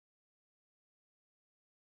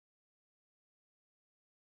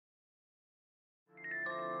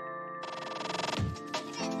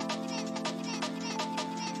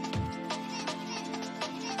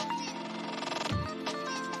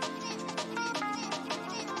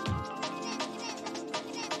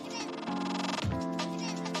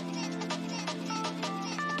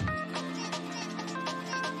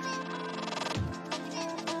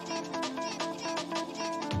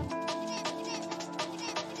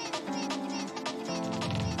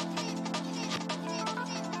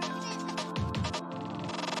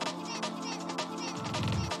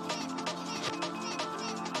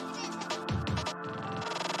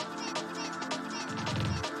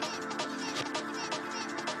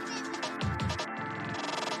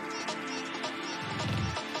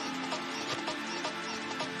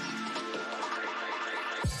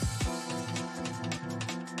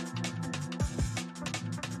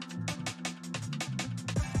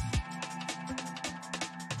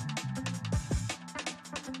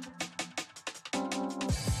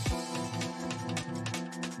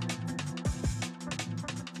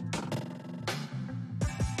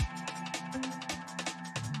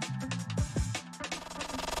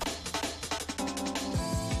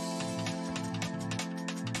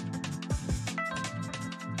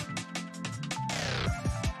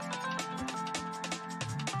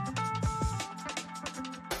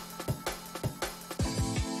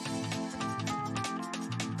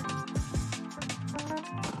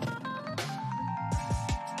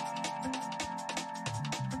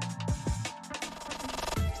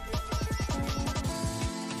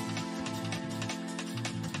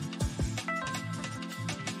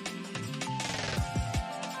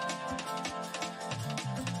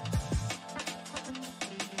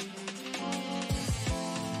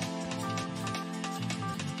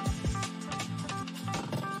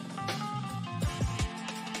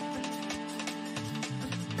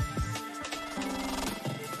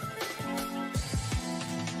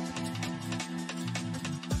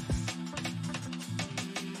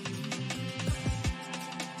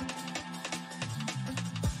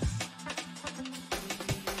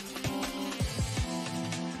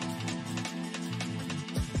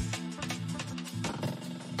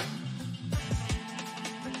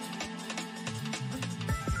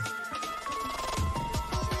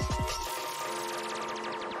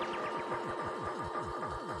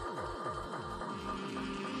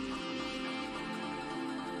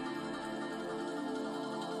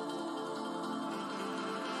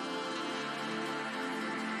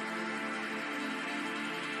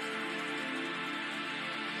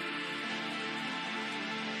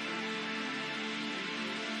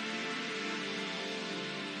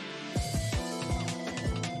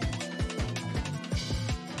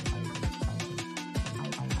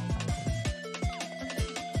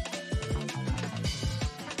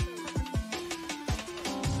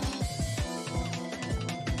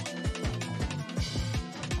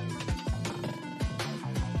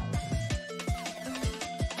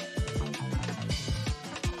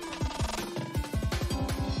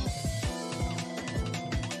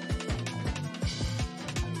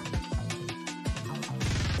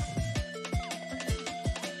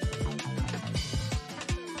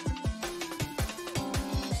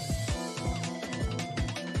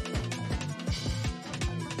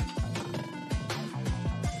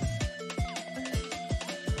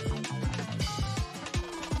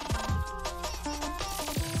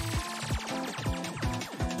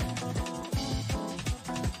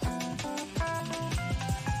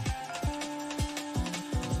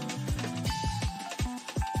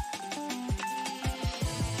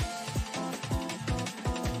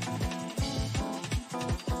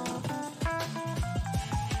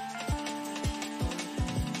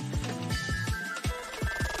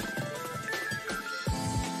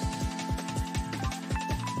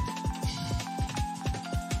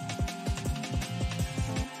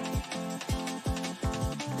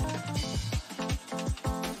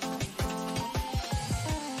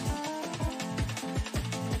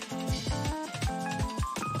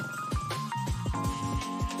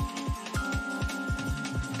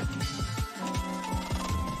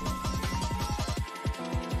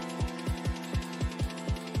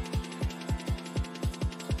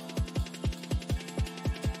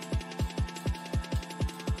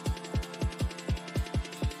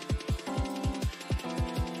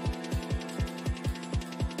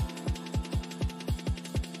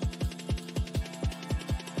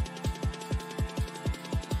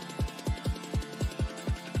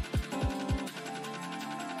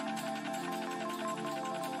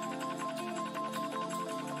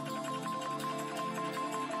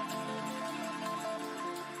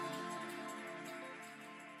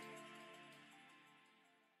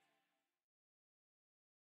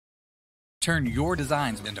Turn your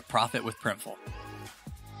designs into profit with Printful.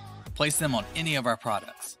 Place them on any of our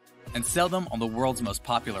products and sell them on the world's most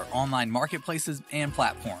popular online marketplaces and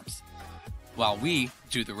platforms, while we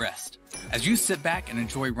do the rest. As you sit back and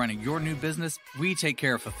enjoy running your new business, we take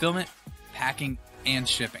care of fulfillment, packing, and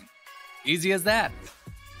shipping. Easy as that.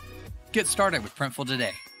 Get started with Printful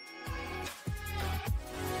today.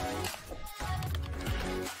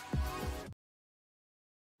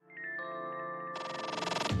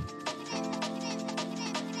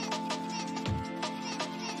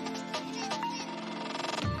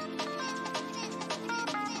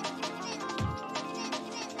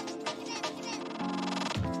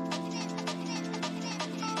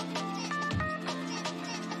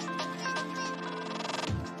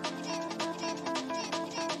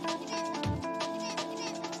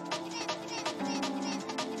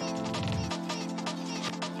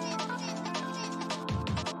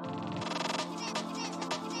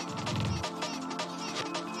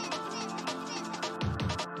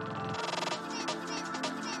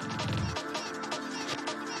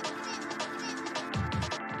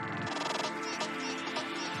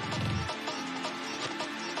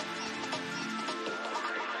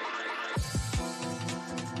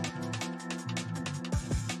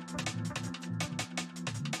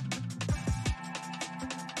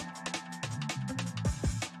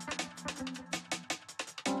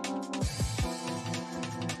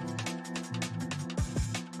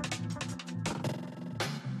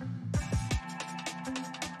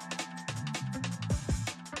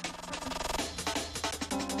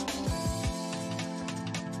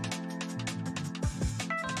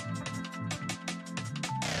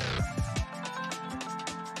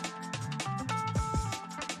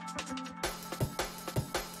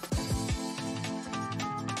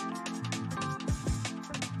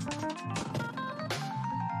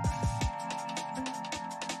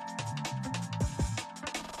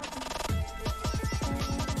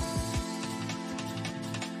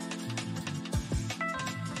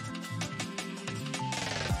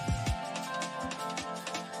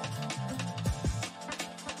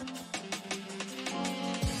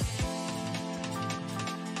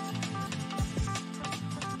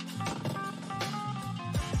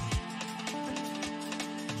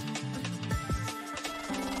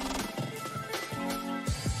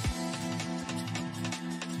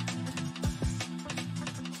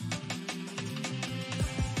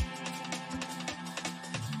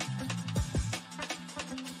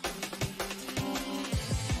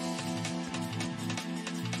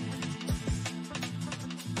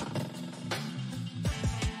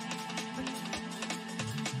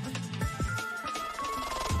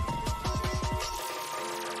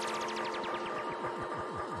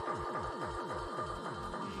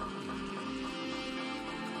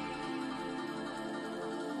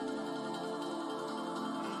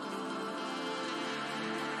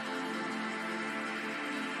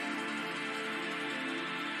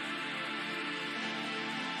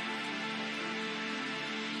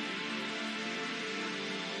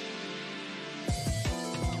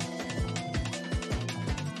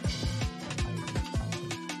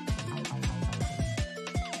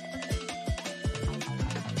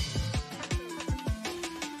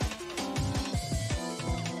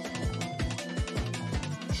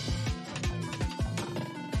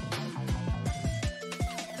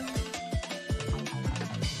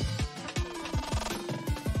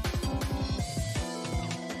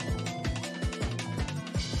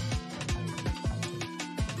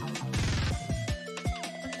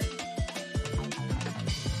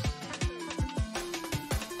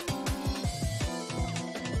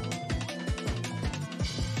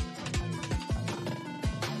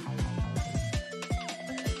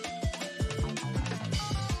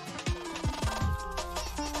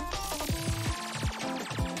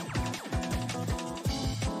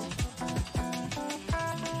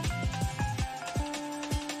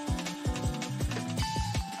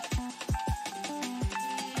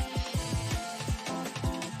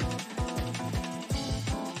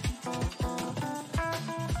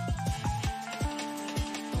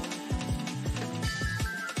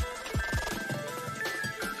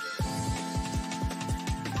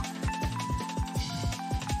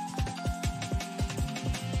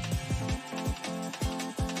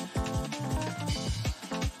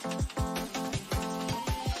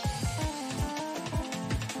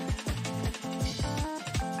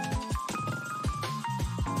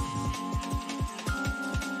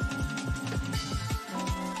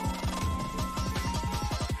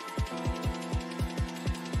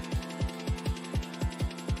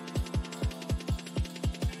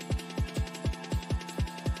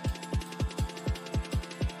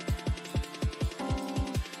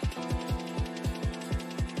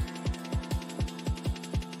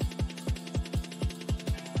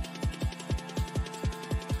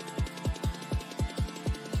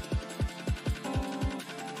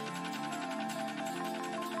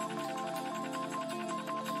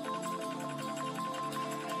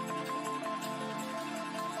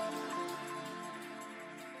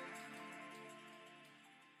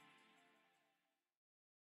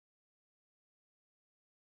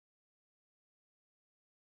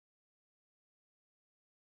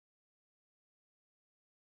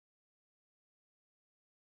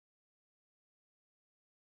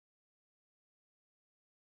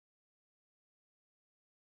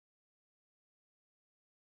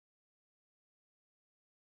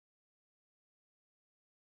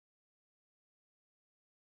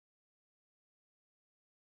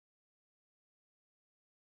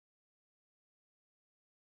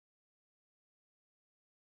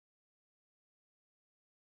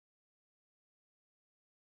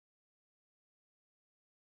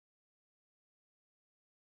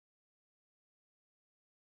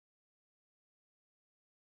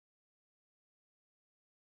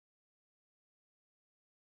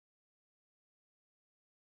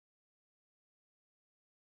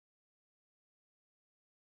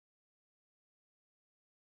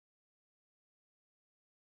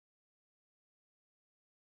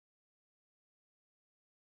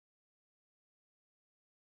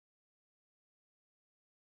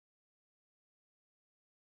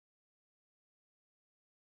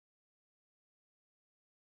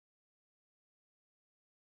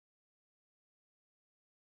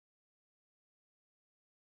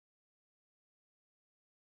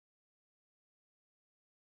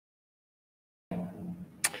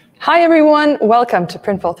 Hi everyone, welcome to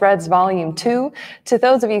Printful Threads Volume 2. To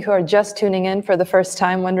those of you who are just tuning in for the first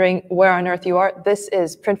time, wondering where on earth you are, this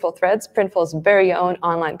is Printful Threads, Printful's very own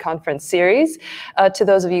online conference series. To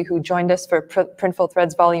those of you who joined us for Printful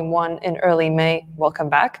Threads Volume 1 in early May, welcome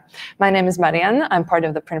back. My name is Marianna, I'm part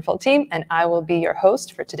of the Printful team, and I will be your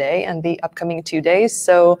host for today and the upcoming 2 days,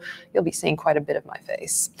 so you'll be seeing quite a bit of my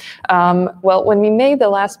face. Well, when we made the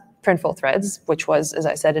last Printful Threads, which was, as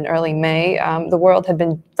I said, in early May, the world had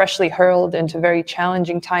been freshly hurled into very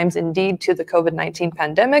challenging times indeed to the COVID-19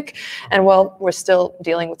 pandemic. And well, we're still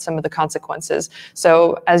dealing with some of the consequences.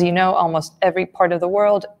 So as you know, almost every part of the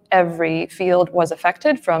world, every field was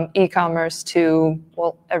affected, from e-commerce to,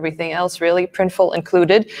 well, everything else really, Printful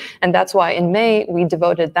included. And that's why in May, we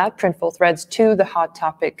devoted that Printful Threads to the hot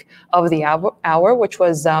topic of the hour, which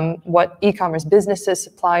was what e-commerce businesses,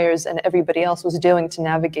 suppliers, and everybody else was doing to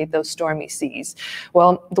navigate those stormy seas.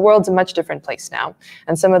 Well, the world's a much different place now.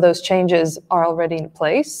 And some of those changes are already in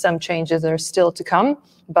place. Some changes are still to come,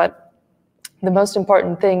 but the most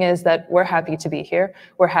important thing is that we're happy to be here.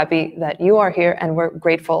 We're happy that you are here, and we're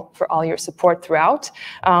grateful for all your support throughout.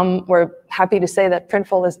 We're happy to say that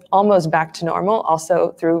Printful is almost back to normal,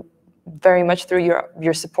 also very much through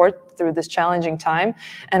your support through this challenging time,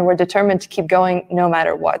 and we're determined to keep going no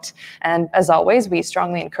matter what. And as always, we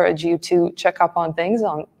strongly encourage you to check up on things,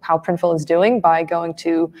 on how Printful is doing, by going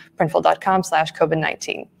to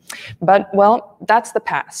printful.com/COVID-19. But, well, that's the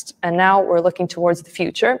past, and now we're looking towards the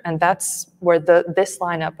future, and that's where this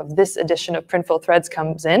lineup of this edition of Printful Threads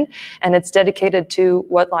comes in, and it's dedicated to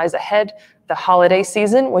what lies ahead, the holiday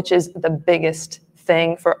season, which is the biggest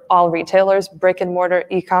thing for all retailers, brick and mortar,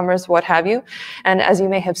 e-commerce, what have you. And as you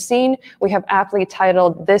may have seen, we have aptly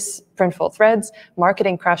titled this Printful Threads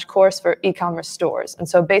Marketing Crash Course for E-commerce Stores. And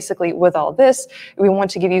so basically with all this, we want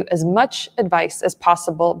to give you as much advice as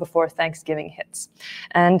possible before Thanksgiving hits.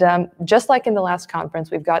 And just like in the last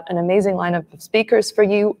conference, we've got an amazing lineup of speakers for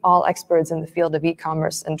you, all experts in the field of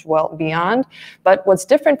e-commerce and well beyond. But what's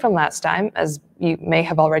different from last time, as you may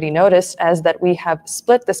have already noticed, is that we have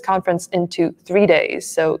split this conference into 3 days.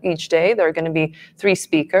 So each day there are going to be 3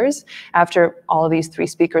 speakers. After all of these 3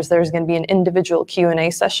 speakers, there's going to be an individual Q&A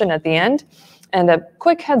session at the end. And a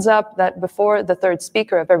quick heads up that before the 3rd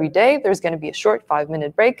speaker of every day, there's going to be a short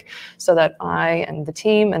 5-minute break so that I and the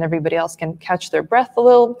team and everybody else can catch their breath a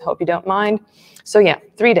little. Hope you don't mind. So yeah,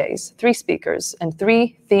 3 days, 3 speakers, and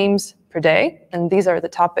 3 themes per day. And these are the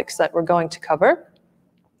topics that we're going to cover.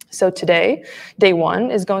 So today, day 1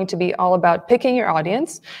 is going to be all about picking your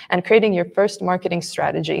audience and creating your first marketing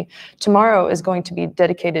strategy. Tomorrow is going to be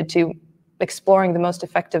dedicated to exploring the most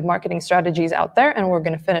effective marketing strategies out there, and we're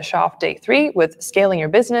going to finish off day 3 with scaling your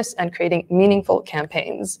business and creating meaningful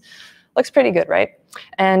campaigns. Looks pretty good, right?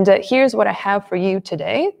 And here's what I have for you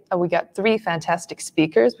today. We got 3 fantastic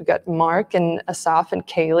speakers. We've got Marc and Asaf and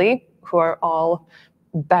Kaeli, who are all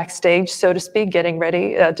backstage, so to speak, getting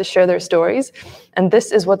ready to share their stories. And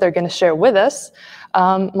this is what they're going to share with us.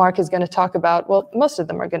 Marc is going to talk about, well, most of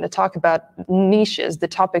them are going to talk about niches, the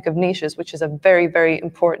topic of niches, which is a very, very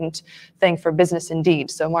important thing for business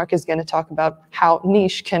indeed. So Marc is going to talk about how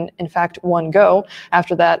niche can, in fact, one go.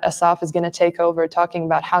 After that, Asaf is going to take over talking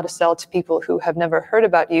about how to sell to people who have never heard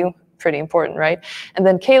about you. Pretty important, right? And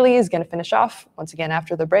then Kaeli is going to finish off, once again,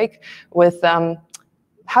 after the break, with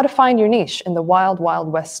how to find your niche in the wild, wild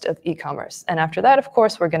west of e-commerce. And after that, of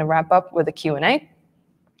course, we're going to wrap up with a Q&A.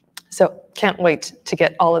 So can't wait to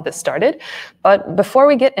get all of this started. But before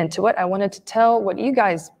we get into it, I wanted to tell what you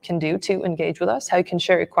guys can do to engage with us, how you can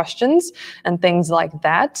share your questions and things like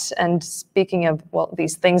that. And speaking of, well,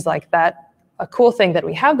 these things like that, a cool thing that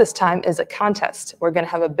we have this time is a contest. We're going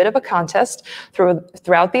to have a bit of a contest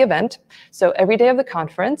throughout the event. So every day of the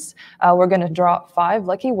conference, we're going to draw 5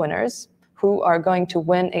 lucky winners who are going to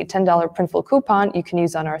win a $10 Printful coupon you can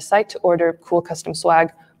use on our site to order cool custom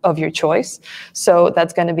swag of your choice. So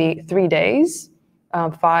that's going to be 3 days,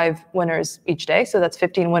 5 winners each day. So that's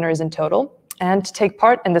 15 winners in total. And to take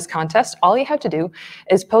part in this contest, all you have to do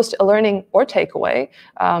is post a learning or takeaway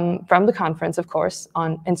from the conference, of course,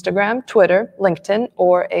 on Instagram, Twitter, LinkedIn,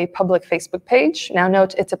 or a public Facebook page. Now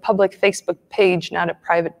note, it's a public Facebook page, not a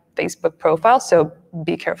private Facebook profile, so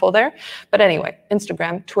be careful there. But anyway,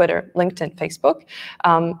 Instagram, Twitter, LinkedIn, Facebook.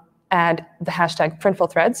 Add the hashtag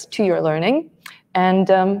Printful Threads to your learning,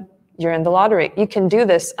 and you're in the lottery. You can do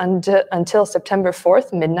this until September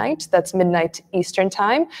 4th, midnight. That's midnight Eastern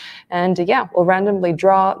time. And yeah, we'll randomly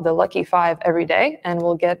draw the lucky 5 every day, and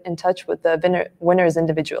we'll get in touch with the winners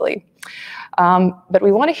individually. But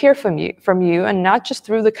we want to hear from you, and not just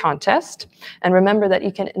through the contest. And remember that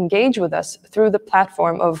you can engage with us through the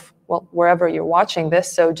platform of, well, wherever you're watching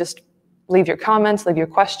this. So just leave your comments, leave your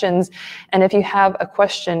questions. And if you have a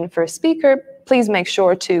question for a speaker, please make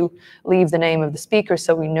sure to leave the name of the speaker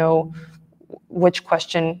so we know which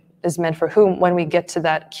question is meant for whom when we get to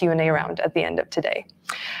that Q&A round at the end of today.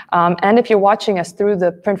 And if you're watching us through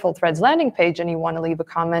the Printful Threads landing page and you want to leave a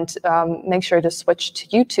comment, make sure to switch to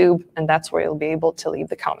YouTube, and that's where you'll be able to leave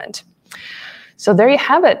the comment. So there you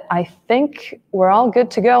have it. I think we're all good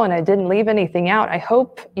to go, and I didn't leave anything out. I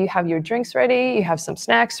hope you have your drinks ready, you have some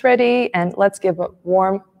snacks ready, and let's give a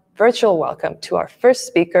warm virtual welcome to our first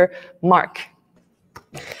speaker, Marc.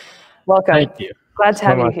 Welcome. Thank you. Glad to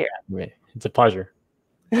have you here. It's a pleasure.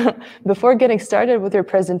 Before getting started with your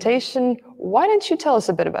presentation, why don't you tell us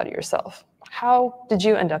a bit about yourself? How did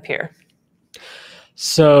you end up here?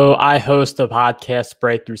 So I host a podcast,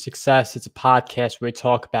 Breakthrough Success. It's a podcast where we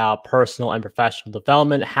talk about personal and professional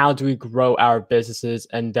development. How do we grow our businesses?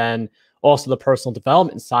 And then also the personal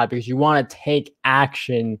development side, because you want to take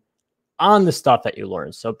action on the stuff that you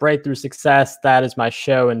learn. So Breakthrough Success, that is my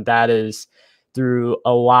show. And that is through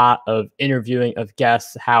a lot of interviewing of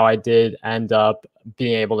guests, how I did end up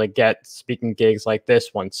being able to get speaking gigs like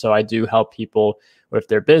this one. So I do help people with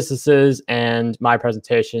their businesses, and my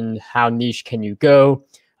presentation, How Niche Can You Go?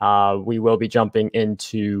 We will be jumping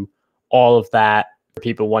into all of that for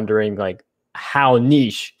people wondering, like, how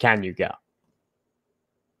niche can you go?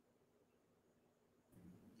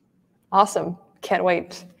 Awesome. Can't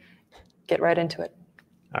wait. Get right into it.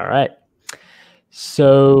 All right.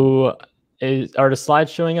 So are the slides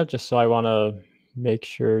showing up? Just so I want to make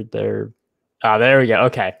sure they're... there we go.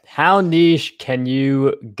 Okay. How niche can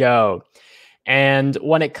you go? And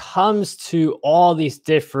when it comes to all these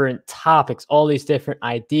different topics, all these different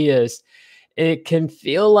ideas, it can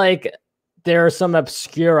feel like there are some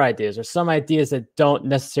obscure ideas or some ideas that don't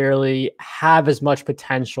necessarily have as much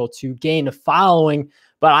potential to gain a following.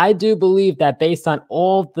 But I do believe that based on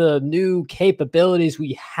all the new capabilities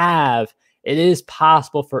we have, it is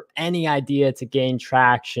possible for any idea to gain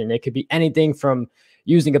traction. It could be anything from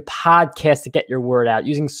using a podcast to get your word out,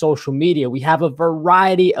 using social media. We have a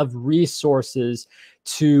variety of resources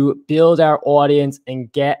to build our audience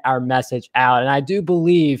and get our message out. And I do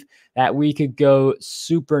believe that we could go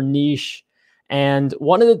super niche. And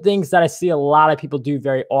one of the things that I see a lot of people do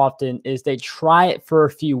very often is they try it for a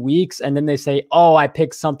few weeks and then they say, oh, I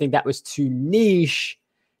picked something that was too niche,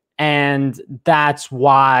 and that's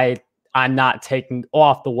why I'm not taking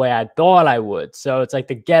off the way I thought I would. So it's like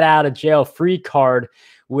the get out of jail free card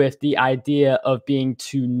with the idea of being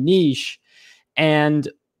too niche. And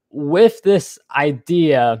with this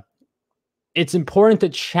idea, it's important to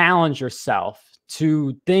challenge yourself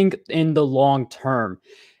to think in the long term.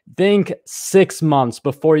 Think 6 months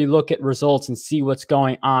before you look at results and see what's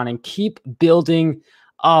going on, and keep building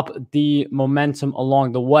up the momentum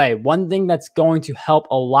along the way. One thing that's going to help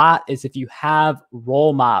a lot is if you have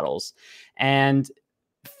role models. And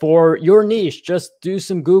for your niche, just do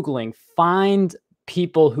some Googling. Find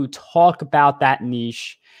people who talk about that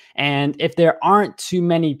niche. And if there aren't too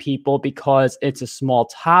many people because it's a small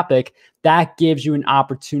topic, that gives you an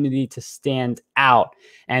opportunity to stand out.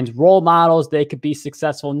 And role models, they could be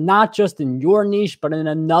successful not just in your niche, but in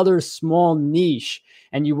another small niche.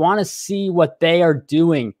 And you want to see what they are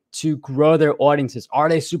doing to grow their audiences. Are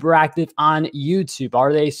they super active on YouTube?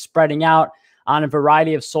 Are they spreading out on a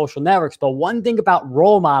variety of social networks? But one thing about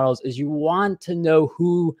role models is you want to know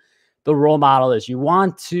who the role model is. You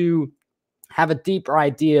want to have a deeper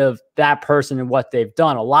idea of that person and what they've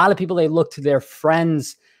done. A lot of people, they look to their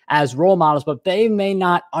friends as role models, but they may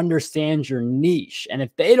not understand your niche. And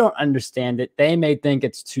if they don't understand it, they may think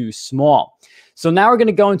it's too small. So now we're going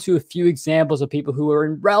to go into a few examples of people who are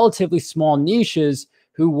in relatively small niches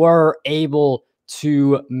who were able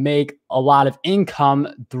to make a lot of income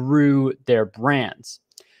through their brands.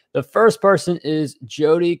 The first person is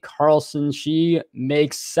Jody Carlson. She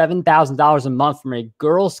makes $7,000 a month from a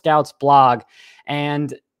Girl Scouts blog.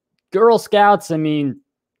 And Girl Scouts, I mean,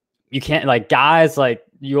 you can't, like, guys, like,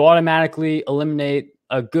 you automatically eliminate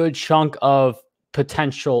a good chunk of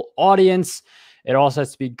potential audience. It also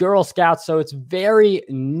has to be Girl Scouts, so it's very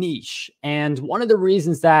niche. And one of the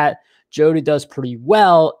reasons that Jody does pretty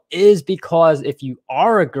well is because if you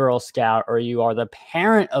are a Girl Scout or you are the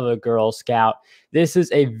parent of a Girl Scout, this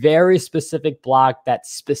is a very specific blog that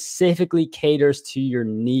specifically caters to your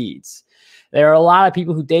needs. There are a lot of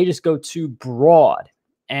people who they just go too broad,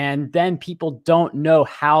 and then people don't know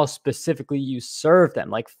how specifically you serve them.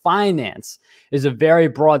 Like finance is a very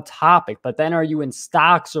broad topic, but then are you in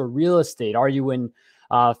stocks or real estate? Are you in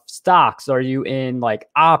stocks? Are you in like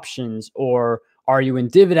options, or Are you in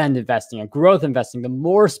dividend investing and growth investing? The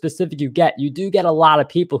more specific you do get a lot of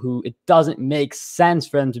people who it doesn't make sense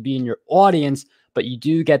for them to be in your audience, but you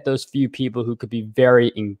do get those few people who could be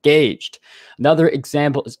very engaged. Another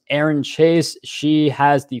example is Erin Chase. She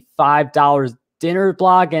has the $5 dinner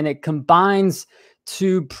blog, and it combines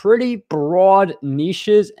two pretty broad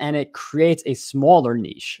niches and it creates a smaller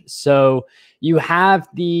niche. So you have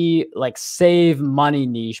the like save money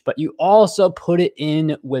niche, but you also put it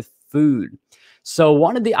in with food. So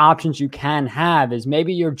one of the options you can have is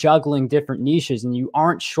maybe you're juggling different niches and you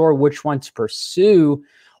aren't sure which one to pursue.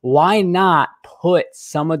 Why not put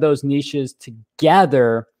some of those niches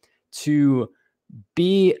together to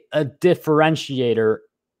be a differentiator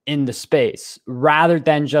in the space rather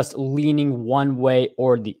than just leaning one way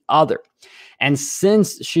or the other? And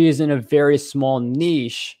since she is in a very small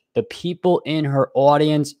niche, the people in her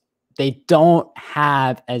audience, they don't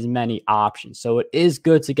have as many options. So it is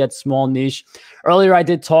good to get small niche. Earlier, I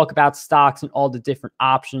did talk about stocks and all the different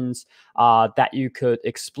options that you could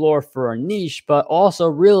explore for a niche, but also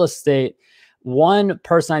real estate. One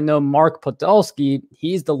person I know, Mark Podolsky,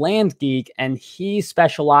 he's the land geek, and he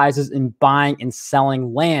specializes in buying and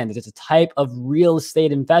selling land. It's a type of real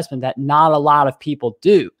estate investment that not a lot of people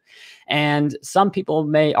do. And some people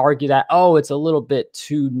may argue that, oh, it's a little bit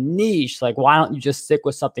too niche. Like, why don't you just stick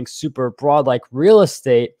with something super broad like real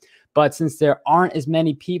estate? But since there aren't as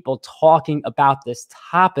many people talking about this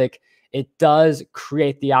topic, it does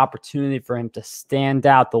create the opportunity for him to stand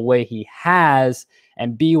out the way he has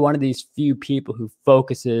and be one of these few people who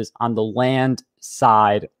focuses on the land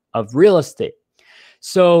side of real estate.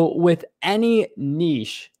 So with any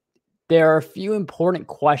niche, there are a few important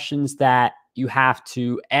questions that you have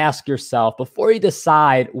to ask yourself before you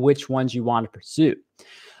decide which ones you want to pursue.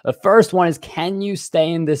 The first one is, can you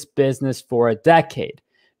stay in this business for a decade?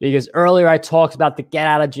 Because earlier I talked about the get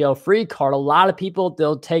out of jail free card. A lot of people,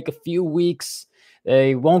 they'll take a few weeks,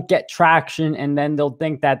 they won't get traction, and then they'll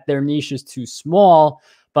think that their niche is too small.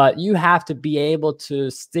 But you have to be able to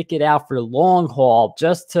stick it out for the long haul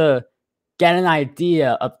just to get an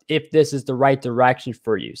idea of if this is the right direction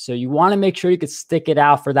for you. So you want to make sure you can stick it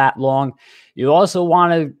out for that long. You also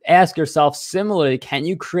want to ask yourself similarly, can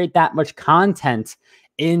you create that much content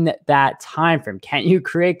in that time frame? Can you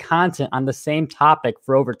create content on the same topic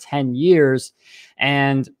for over 10 years?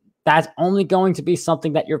 And that's only going to be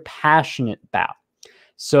something that you're passionate about.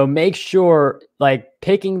 So make sure, like,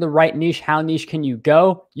 picking the right niche. How niche can you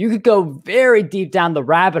go? You could go very deep down the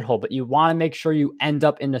rabbit hole, but you want to make sure you end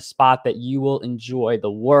up in a spot that you will enjoy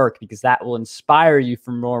the work, because that will inspire you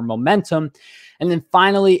for more momentum. And then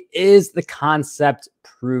finally, is the concept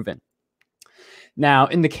proven? Now,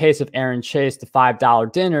 in the case of Erin Chase, the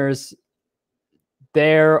 $5 dinners,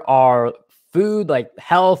 there are food, like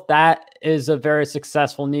health, that is a very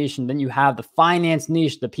successful niche. And then you have the finance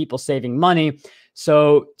niche, the people saving money.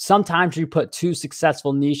 So sometimes you put two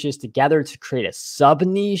successful niches together to create a sub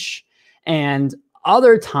niche. And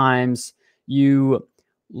other times you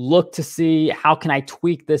look to see, how can I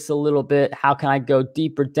tweak this a little bit? How can I go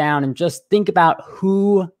deeper down? And just think about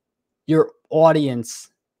who your audience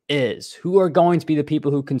is, who are going to be the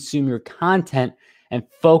people who consume your content, and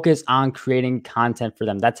focus on creating content for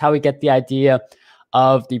them. That's how we get the idea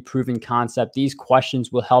of the proven concept. These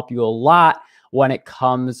questions will help you a lot when it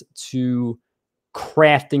comes to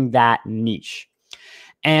crafting that niche.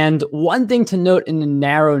 And one thing to note in the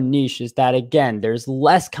narrow niche is that, again, there's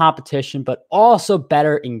less competition, but also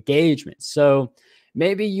better engagement. So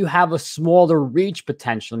maybe you have a smaller reach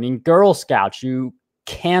potential. I mean, Girl Scouts, you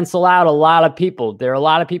cancel out a lot of people. There are a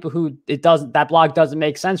lot of people who that blog doesn't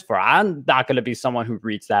make sense for. I'm not going to be someone who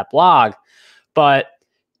reads that blog, but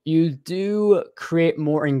you do create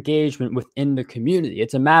more engagement within the community.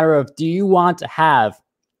 It's a matter of, do you want to have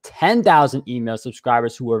 10,000 email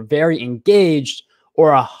subscribers who are very engaged,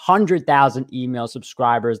 or 100,000 email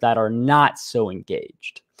subscribers that are not so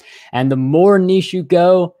engaged? And the more niche you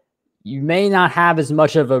go, you may not have as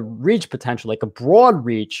much of a reach potential, like a broad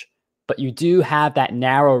reach, but you do have that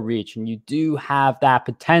narrow reach, and you do have that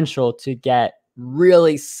potential to get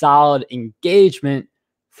really solid engagement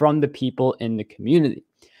from the people in the community.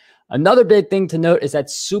 Another big thing to note is that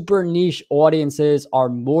super niche audiences are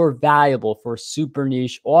more valuable for super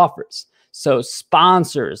niche offers. So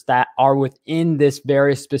sponsors that are within this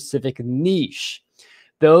very specific niche,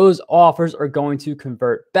 those offers are going to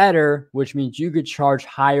convert better, which means you could charge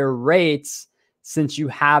higher rates since you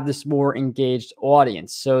have this more engaged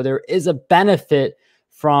audience. So there is a benefit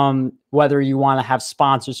from whether you want to have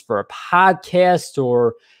sponsors for a podcast,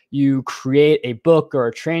 or you create a book or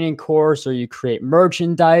a training course, or you create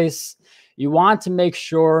merchandise. You want to make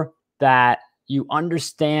sure that you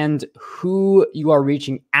understand who you are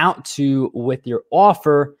reaching out to with your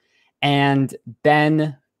offer, and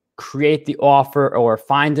then create the offer or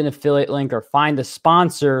find an affiliate link or find a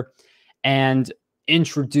sponsor and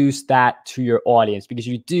introduce that to your audience, because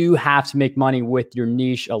you do have to make money with your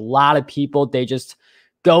niche. A lot of people, they just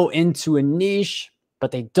go into a niche,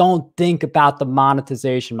 but they don't think about the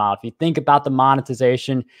monetization model. If you think about the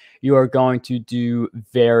monetization, you are going to do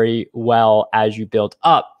very well as you build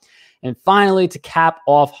up. And finally, to cap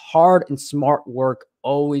off, hard and smart work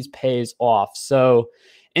always pays off. So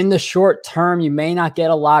in the short term, you may not get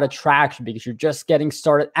a lot of traction because you're just getting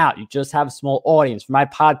started out. You just have a small audience. For my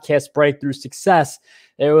podcast, Breakthrough Success,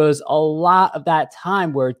 there was a lot of that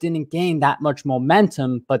time where it didn't gain that much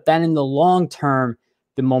momentum. But then in the long term,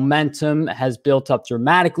 the momentum has built up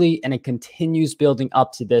dramatically, and it continues building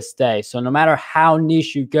up to this day. So no matter how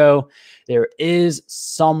niche you go, there is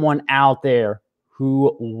someone out there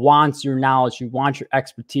who wants your knowledge, who wants your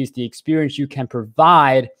expertise, the experience you can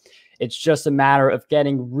provide. It's just a matter of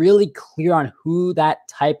getting really clear on who that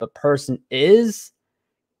type of person is,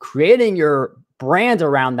 creating your brand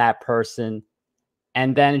around that person.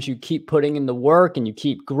 And then as you keep putting in the work and you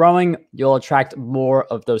keep growing, you'll attract more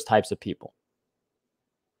of those types of people.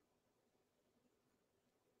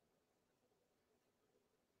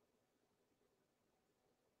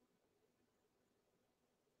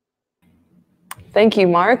 Thank you,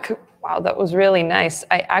 Marc. Wow, that was really nice.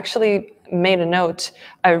 I actually made a note.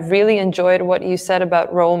 I really enjoyed what you said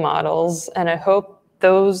about role models, and I hope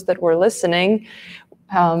those that were listening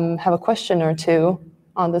have a question or two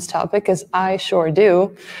on this topic, as I sure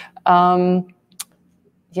do. Yeah,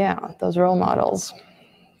 those role models.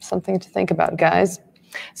 Something to think about, guys.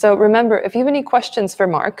 So remember, if you have any questions for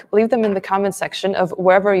Marc, leave them in the comment section of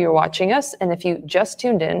wherever you're watching us. And if you just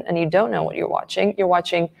tuned in and you don't know what you're watching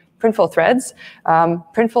Printful Threads,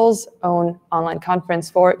 Printful's own online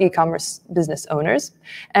conference for e-commerce business owners.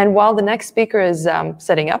 And while the next speaker is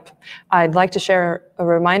setting up, I'd like to share a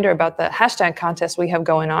reminder about the hashtag contest we have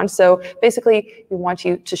going on. So basically, we want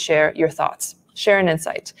you to share your thoughts, share an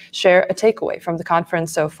insight, share a takeaway from the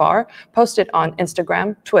conference so far, post it on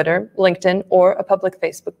Instagram, Twitter, LinkedIn, or a public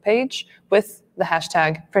Facebook page with the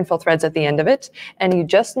hashtag Printful Threads at the end of it. And you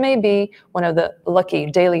just may be one of the lucky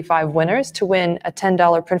daily 5 winners to win a $10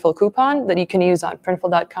 Printful coupon that you can use on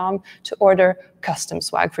printful.com to order custom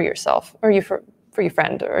swag for yourself or for your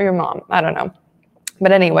friend or your mom. I don't know.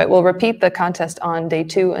 But anyway, we'll repeat the contest on day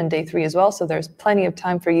 2 and day 3 as well. So there's plenty of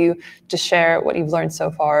time for you to share what you've learned so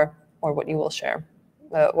far, or what you will share,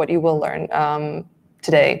 what you will learn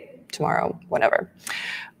today, tomorrow, whenever.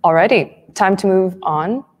 Alrighty, time to move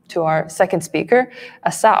on to our second speaker,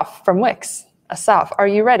 Asaf from Wix. Asaf, are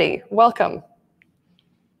you ready? Welcome.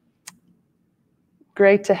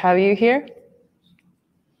 Great to have you here.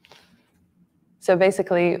 So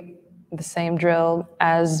basically, the same drill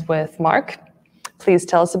as with Marc. Please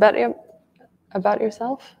tell us about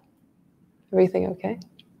yourself. Everything okay?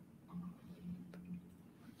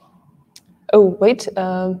 Oh, wait,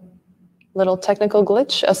 little technical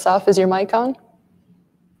glitch. Asaf, is your mic on?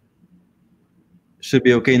 Should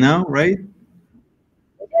be okay now, right?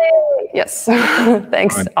 Yay! Yes,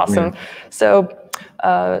 thanks, Right, awesome. yeah. So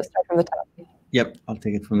start from the top. Yep, I'll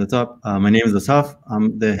take it from the top. My name is Asaf.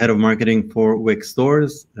 I'm the head of marketing for Wix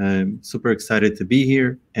Stores. Super excited to be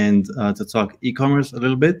here and to talk e-commerce a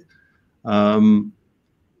little bit. I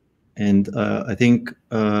think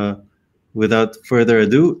without further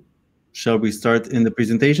ado, shall we start in the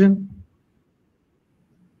presentation?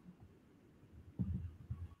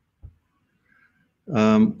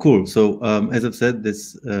 Cool. So as I've said,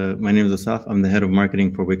 my name is Asaf. I'm the head of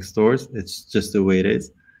marketing for Wix Stores. It's just the way it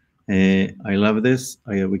is. I love this.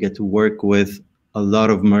 We get to work with a lot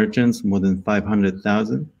of merchants, more than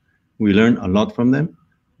 500,000. We learn a lot from them.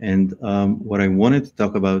 And what I wanted to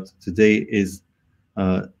talk about today is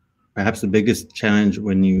perhaps the biggest challenge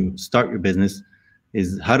when you start your business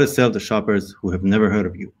is how to sell to shoppers who have never heard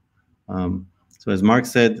of you. So as Marc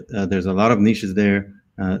said, there's a lot of niches there.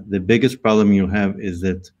 The biggest problem you have is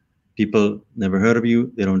that people never heard of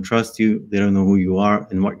you, they don't trust you, they don't know who you are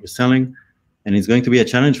and what you're selling, and it's going to be a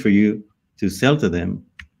challenge for you to sell to them.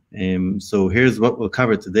 So here's what we'll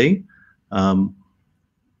cover today.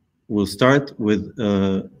 We'll start with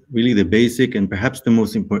really the basic and perhaps the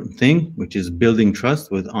most important thing, which is building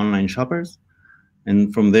trust with online shoppers.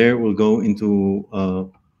 And from there, we'll go into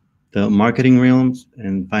the marketing realms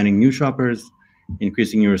and finding new shoppers,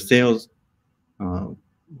 increasing your sales,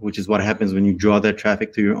 which is what happens when you draw that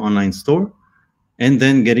traffic to your online store, and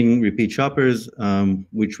then getting repeat shoppers,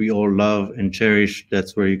 which we all love and cherish.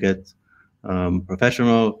 That's where you get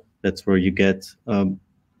professional. That's where you get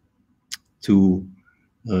to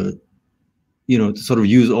to sort of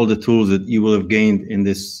use all the tools that you will have gained in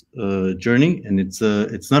this journey. And it's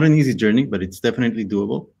not an easy journey, but it's definitely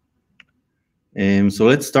doable. So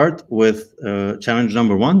let's start with challenge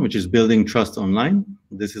number 1, which is building trust online.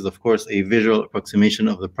 This is, of course, a visual approximation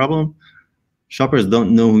of the problem. Shoppers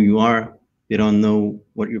don't know who you are. They don't know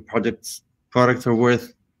what your products are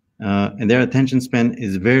worth, and their attention span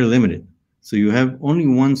is very limited. So you have only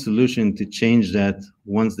one solution to change that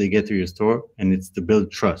once they get to your store, and it's to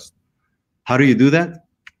build trust. How do you do that?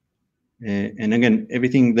 And again,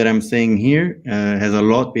 everything that I'm saying here has a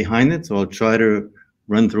lot behind it, so I'll try to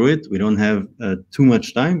run through it. We don't have too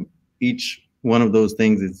much time. Each one of those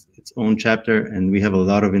things is its own chapter, and we have a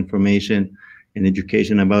lot of information and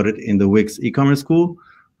education about it in the Wix e-commerce school.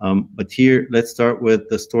 But here, let's start with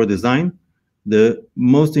the store design. The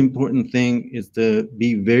most important thing is to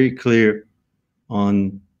be very clear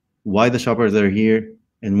on why the shoppers are here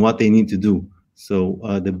and what they need to do. So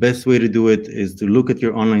the best way to do it is to look at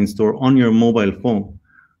your online store on your mobile phone,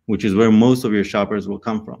 which is where most of your shoppers will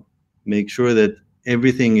come from. Make sure that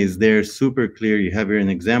everything is there super clear. You have here an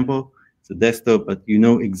example. It's a desktop, but you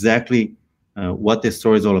know exactly what this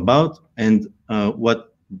store is all about and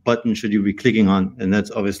what button should you be clicking on. And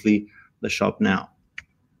that's obviously the shop now.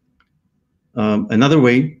 Another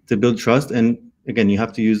way to build trust, and again, you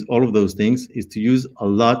have to use all of those things, is to use a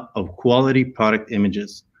lot of quality product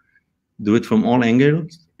images. Do it from all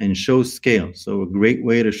angles and show scale. So a great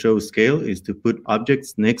way to show scale is to put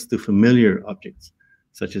objects next to familiar objects,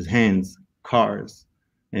 such as hands, cars,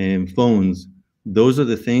 and phones. Those are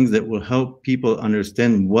the things that will help people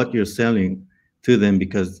understand what you're selling to them,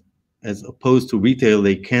 because as opposed to retail,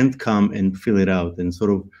 they can't come and fill it out and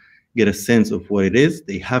sort of get a sense of what it is.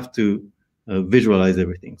 They have to visualize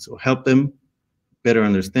everything. So help them better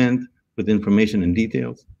understand with information and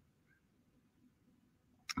details.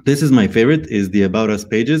 This is my favorite, is the About Us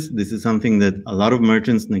pages. This is something that a lot of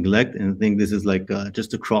merchants neglect and think this is like just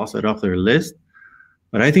to cross it off their list.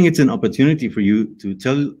 But I think it's an opportunity for you to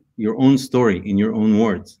tell your own story in your own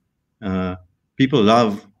words. People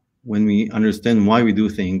love when we understand why we do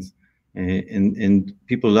things, and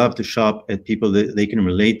people love to shop at people that they can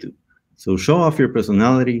relate to. So show off your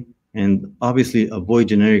personality, and obviously avoid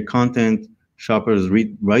generic content. Shoppers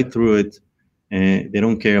read right through it, and they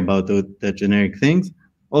don't care about that generic things.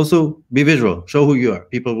 Also, be visual. Show who you are.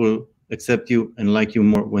 People will accept you and like you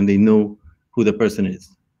more when they know who the person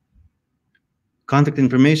is. Contact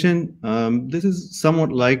information. This is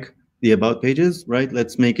somewhat like the About pages, right?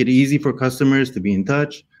 Let's make it easy for customers to be in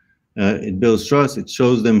touch. It builds trust. It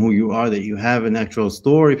shows them who you are, that you have an actual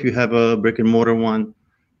store if you have a brick and mortar one.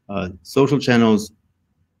 Social channels,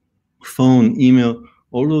 phone, email,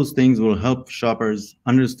 all those things will help shoppers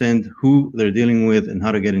understand who they're dealing with and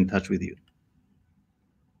how to get in touch with you.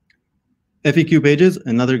 FAQ pages,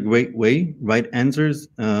 another great way. Write answers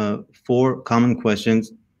for common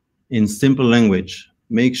questions in simple language.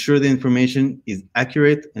 Make sure the information is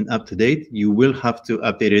accurate and up to date. You will have to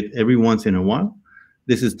update it every once in a while.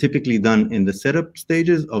 This is typically done in the setup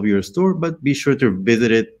stages of your store, but be sure to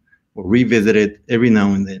visit it or revisit it every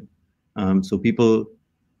now and then. So people,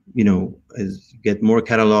 as you get more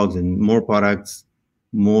catalogs and more products,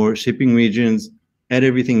 more shipping regions, add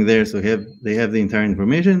everything there so they have the entire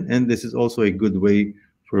information. And this is also a good way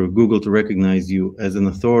for Google to recognize you as an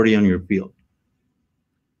authority on your field.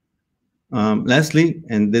 Lastly,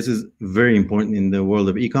 and this is very important in the world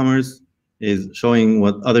of e-commerce, is showing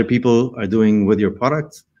what other people are doing with your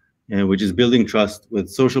products, which is building trust with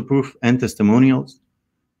social proof and testimonials.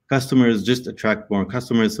 Customers just attract more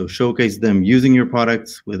customers, so showcase them using your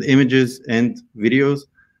products with images and videos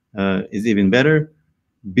is even better.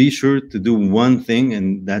 Be sure to do one thing,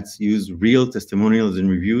 and that's use real testimonials and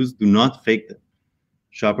reviews. Do not fake them.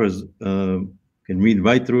 Shoppers can read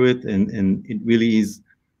right through it, and it really is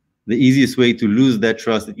the easiest way to lose that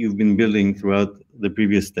trust that you've been building throughout the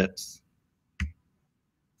previous steps.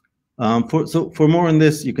 For more on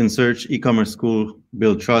this, you can search e-commerce school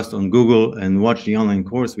build trust on Google and watch the online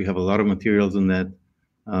course. We have a lot of materials on that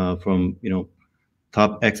from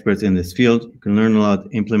top experts in this field. You can learn a lot,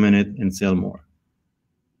 implement it, and sell more.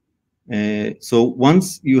 So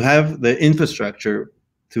once you have the infrastructure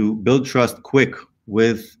to build trust quick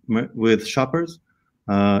with shoppers,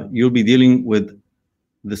 you'll be dealing with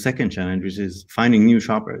the second challenge, which is finding new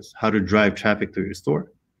shoppers, how to drive traffic to your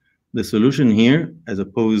store. The solution here, as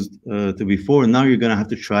opposed to before, now you're going to have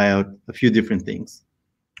to try out a few different things.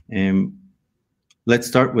 Let's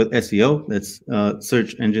start with SEO. That's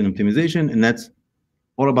search engine optimization, and that's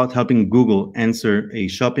all about helping Google answer a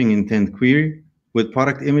shopping intent query with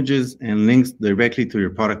product images and links directly to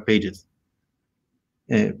your product pages.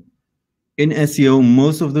 It In SEO,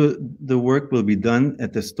 most of the work will be done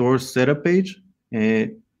at the store setup page,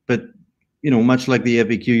 but much like the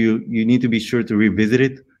FAQ, you need to be sure to revisit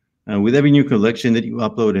it with every new collection that you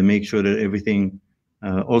upload and make sure that everything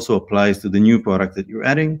also applies to the new product that you're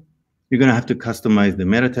adding. You're going to have to customize the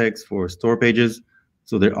meta tags for store pages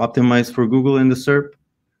so they're optimized for Google and the SERP.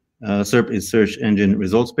 SERP is search engine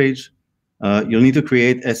results page. You'll need to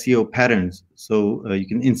create SEO patterns so you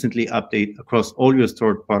can instantly update across all your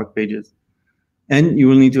stored product pages. And you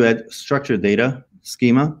will need to add structured data,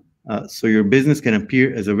 schema, so your business can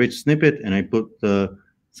appear as a rich snippet. And I put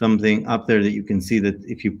something up there that you can see that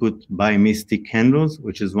if you put buy Mystic candles,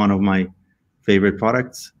 which is one of my favorite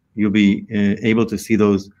products, you'll be able to see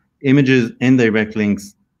those images and direct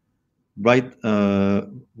links right.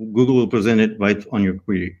 Google will present it right on your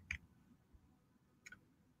query.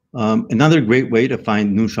 Another great way to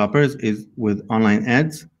find new shoppers is with online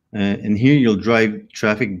ads. And here you'll drive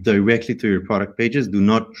traffic directly to your product pages. Do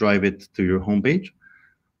not drive it to your homepage.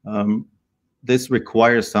 This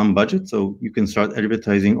requires some budget, so you can start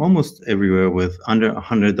advertising almost everywhere with under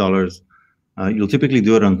 $100. You'll typically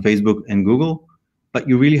do it on Facebook and Google, but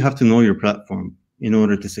you really have to know your platform in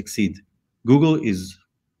order to succeed. Google is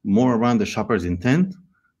more around the shopper's intent.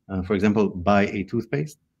 For example, buy a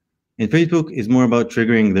toothpaste. And Facebook is more about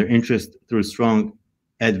triggering their interest through strong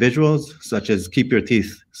ad visuals, such as keep your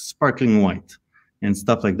teeth sparkling white and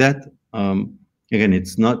stuff like that. Again,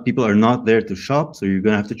 it's not, people are not there to shop, so you're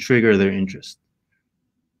going to have to trigger their interest.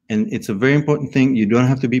 And it's a very important thing. You don't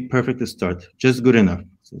have to be perfect to start, just good enough.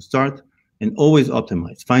 So start and always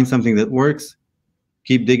optimize. Find something that works,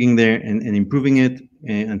 keep digging there and improving it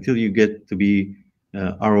until you get to be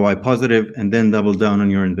ROI positive, and then double down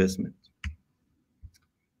on your investment.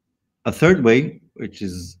 A third way, which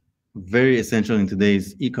is very essential in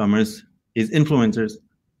today's e-commerce, is influencers.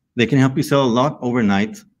 They can help you sell a lot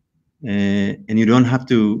overnight, and you don't have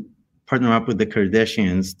to partner up with the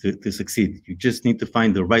Kardashians to succeed. You just need to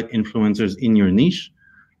find the right influencers in your niche.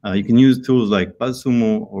 You can use tools like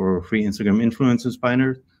BuzzSumo or free Instagram influencers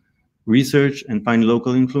finder. Research and find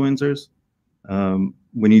local influencers.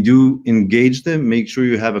 When you do engage them, make sure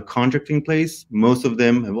you have a contract in place. Most of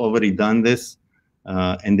them have already done this,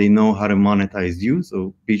 and they know how to monetize you.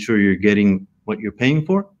 So be sure you're getting what you're paying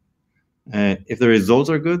for. If the results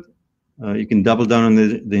are good, you can double down on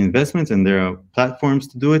the investments, and there are platforms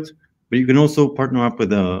to do it. But you can also partner up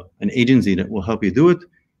with an agency that will help you do it,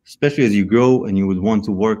 especially as you grow and you would want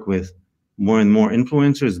to work with more and more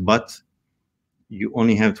influencers, but you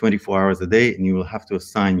only have 24 hours a day and you will have to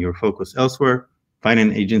assign your focus elsewhere. Find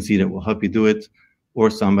an agency that will help you do it,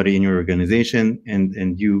 or somebody in your organization,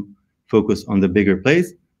 and you focus on the bigger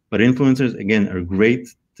plays. But influencers, again, are great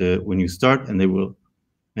when you start, and they will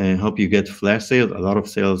help you get flash sales, a lot of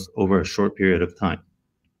sales over a short period of time.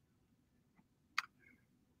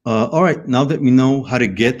 All right, now that we know how to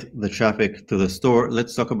get the traffic to the store,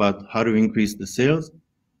 let's talk about how to increase the sales.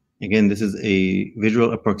 Again, this is a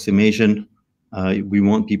visual approximation. We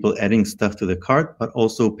want people adding stuff to the cart, but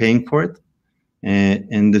also paying for it.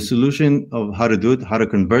 And the solution of how to do it, how to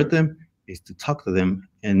convert them, is to talk to them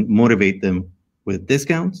and motivate them with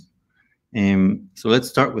discounts. So let's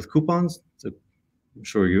start with coupons. So I'm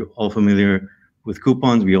sure you're all familiar with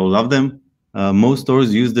coupons. We all love them. Most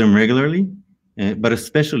stores use them regularly, but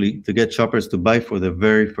especially to get shoppers to buy for the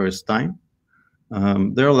very first time.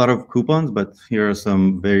 There are a lot of coupons, but here are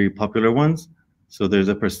some very popular ones. So there's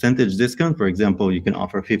a percentage discount. For example, you can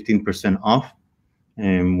offer 15% off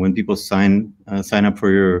when people sign up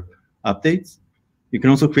for your updates. You can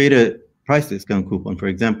also create a price discount coupon. For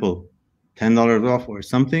example, $10 off or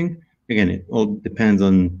something. Again, it all depends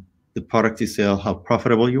on the product you sell, how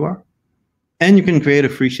profitable you are. And you can create a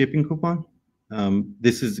free shipping coupon.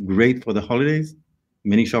 This is great for the holidays.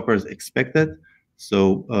 Many shoppers expect that.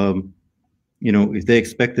 So, if they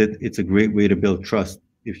expect it, it's a great way to build trust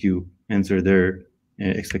if you answer their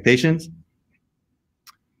expectations.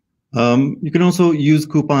 You can also use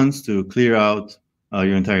coupons to clear out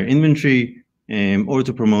your entire inventory or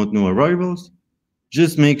to promote new arrivals.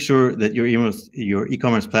 Just make sure that your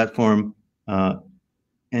e-commerce platform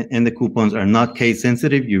and the coupons are not case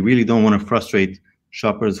sensitive. You really don't want to frustrate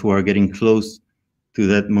shoppers who are getting close to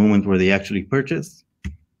that moment where they actually purchase.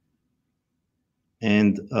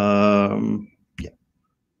 And yeah.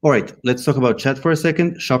 All right, let's talk about chat for a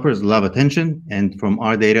second. Shoppers love attention. And from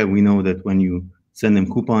our data, we know that when you send them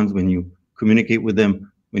coupons, when you communicate with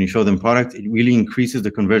them, when you show them products, it really increases the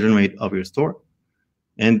conversion rate of your store.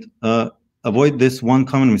 And avoid this one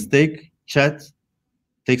common mistake. Chat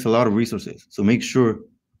takes a lot of resources. So make sure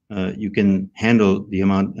you can handle the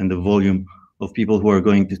amount and the volume of people who are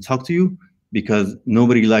going to talk to you. because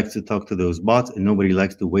nobody likes to talk to those bots and nobody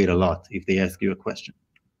likes to wait a lot if they ask you a question.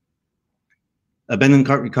 Abandoned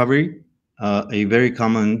cart recovery, a very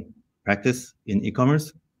common practice in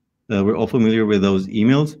e-commerce. We're all familiar with those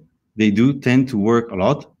emails. They do tend to work a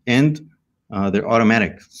lot, and they're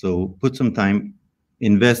automatic. So put some time,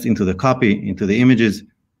 invest into the copy, into the images,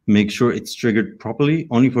 make sure it's triggered properly,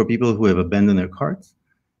 only for people who have abandoned their carts,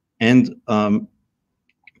 and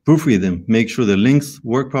proofread them, make sure the links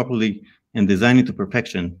work properly, and design it to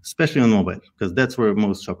perfection, especially on mobile, because that's where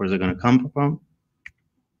most shoppers are going to come from.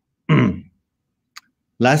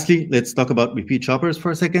 Lastly, let's talk about repeat shoppers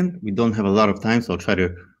for a second. We don't have a lot of time, so I'll try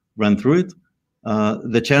to run through it.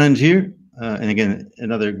 The challenge here, and again,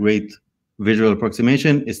 another great visual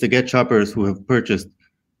approximation, is to get shoppers who have purchased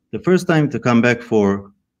the first time to come back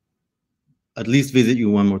for at least visit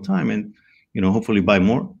you one more time and hopefully buy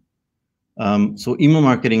more. So email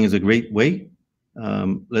marketing is a great way.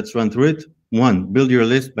 Let's run through it. 1, build your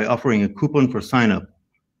list by offering a coupon for sign up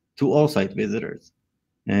to all site visitors.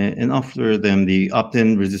 And offer them the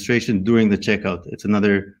opt-in registration during the checkout. It's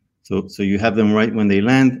another, so you have them right when they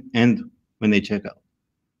land and when they check out.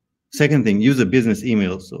 Second thing, use a business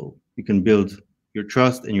email so you can build your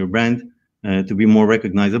trust and your brand to be more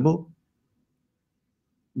recognizable.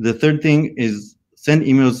 The third thing is send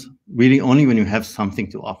emails really only when you have something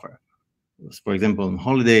to offer. For example, on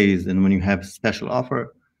holidays and when you have special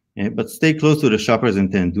offer, but stay close to the shopper's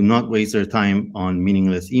intent. Do not waste their time on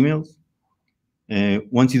meaningless emails.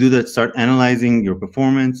 Once you do that, start analyzing your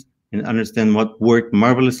performance and understand what worked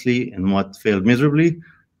marvelously and what failed miserably,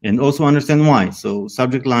 and also understand why. So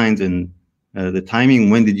subject lines and the timing,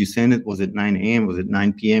 when did you send it? Was it 9 a.m.? Was it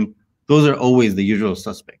 9 p.m.? Those are always the usual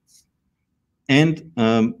suspects. And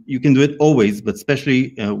you can do it always, but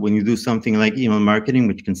especially when you do something like email marketing,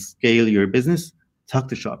 which can scale your business, talk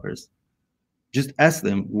to shoppers. Just ask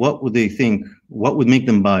them, what would they think? What would make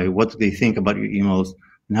them buy? What do they think about your emails?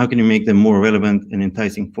 And how can you make them more relevant and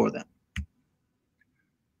enticing for them?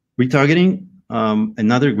 Retargeting,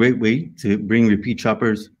 another great way to bring repeat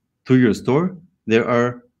shoppers to your store.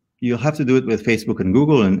 You'll have to do it with Facebook and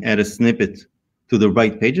Google and add a snippet to the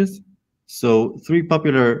right pages. So 3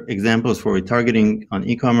 popular examples for retargeting on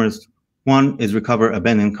e-commerce. 1 is recover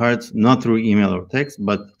abandoned carts, not through email or text,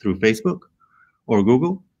 but through Facebook or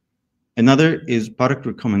Google. Another is product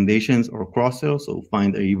recommendations or cross-sell. So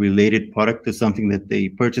find a related product to something that they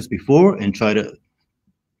purchased before and try to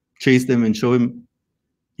chase them and show them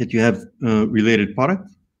that you have related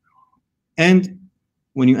products. And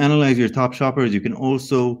when you analyze your top shoppers, you can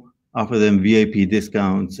also offer them VIP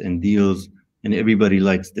discounts and deals, and everybody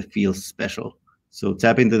likes to feel special. So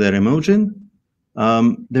tap into that emotion.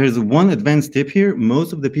 There's one advanced tip here.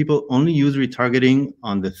 Most of the people only use retargeting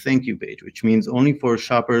on the thank you page, which means only for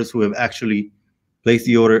shoppers who have actually placed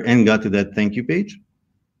the order and got to that thank you page.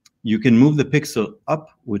 You can move the pixel up,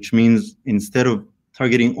 which means instead of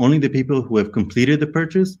targeting only the people who have completed the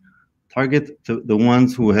purchase, target the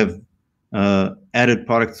ones who have added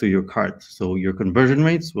products to your cart. So your conversion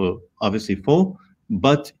rates will obviously fall,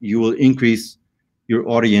 but you will increase your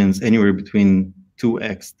audience anywhere between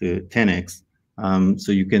 2x to 10x.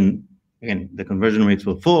 So you can, again, the conversion rates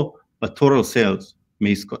will fall, but total sales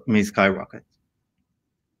may skyrocket.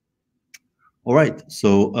 All right,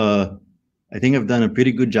 so I think I've done a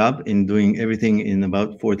pretty good job in doing everything in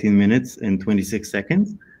about 14 minutes and 26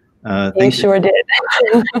 seconds. You sure did.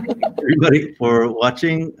 Everybody for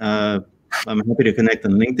watching. I'm happy to connect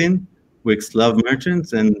on LinkedIn. Wix love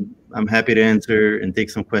merchants, and I'm happy to answer and take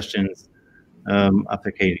some questions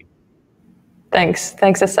after Kaeli. Thanks,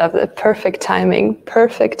 Asaf. Perfect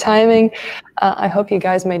timing. I hope you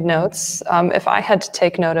guys made notes. If I had to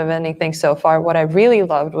take note of anything so far, what I really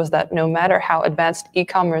loved was that no matter how advanced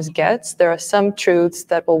e-commerce gets, there are some truths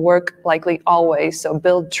that will work likely always. So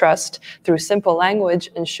build trust through simple language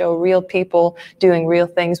and show real people doing real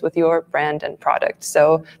things with your brand and product.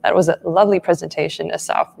 So that was a lovely presentation,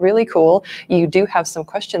 Asaf. Really cool. You do have some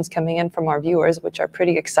questions coming in from our viewers, which are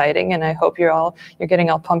pretty exciting, and I hope you're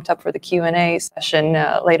getting all pumped up for the Q&A session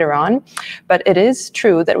later on. But it is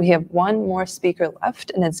true that we have one more speaker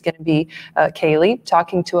left, and it's going to be Kaeli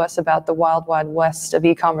talking to us about the Wild West of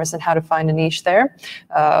e-commerce and how to find a niche there,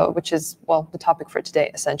 which is, well, the topic for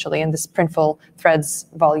today, essentially, in this Printful Threads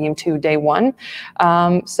Volume 2, Day 1.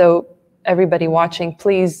 So everybody watching,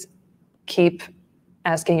 please keep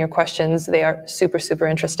asking your questions. They are super, super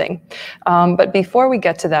interesting. But before we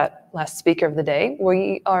get to that last speaker of the day,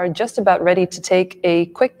 we are just about ready to take a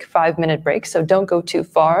quick 5-minute break, so don't go too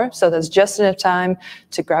far. So there's just enough time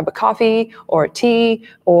to grab a coffee or tea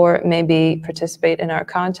or maybe participate in our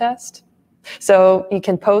contest. So you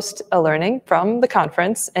can post a learning from the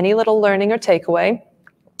conference, any little learning or takeaway,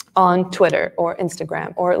 on Twitter or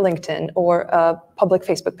Instagram or LinkedIn or a public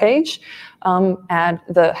Facebook page. Add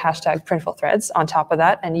the hashtag Printful Threads on top of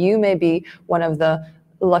that, and you may be one of the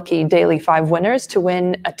lucky daily 5 winners to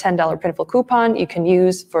win a $10 Printful coupon you can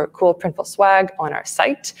use for cool Printful swag on our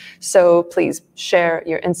site. So please share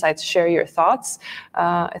your insights, share your thoughts.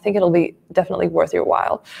 I think it'll be definitely worth your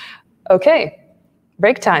while. Okay,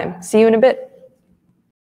 break time. See you in a bit.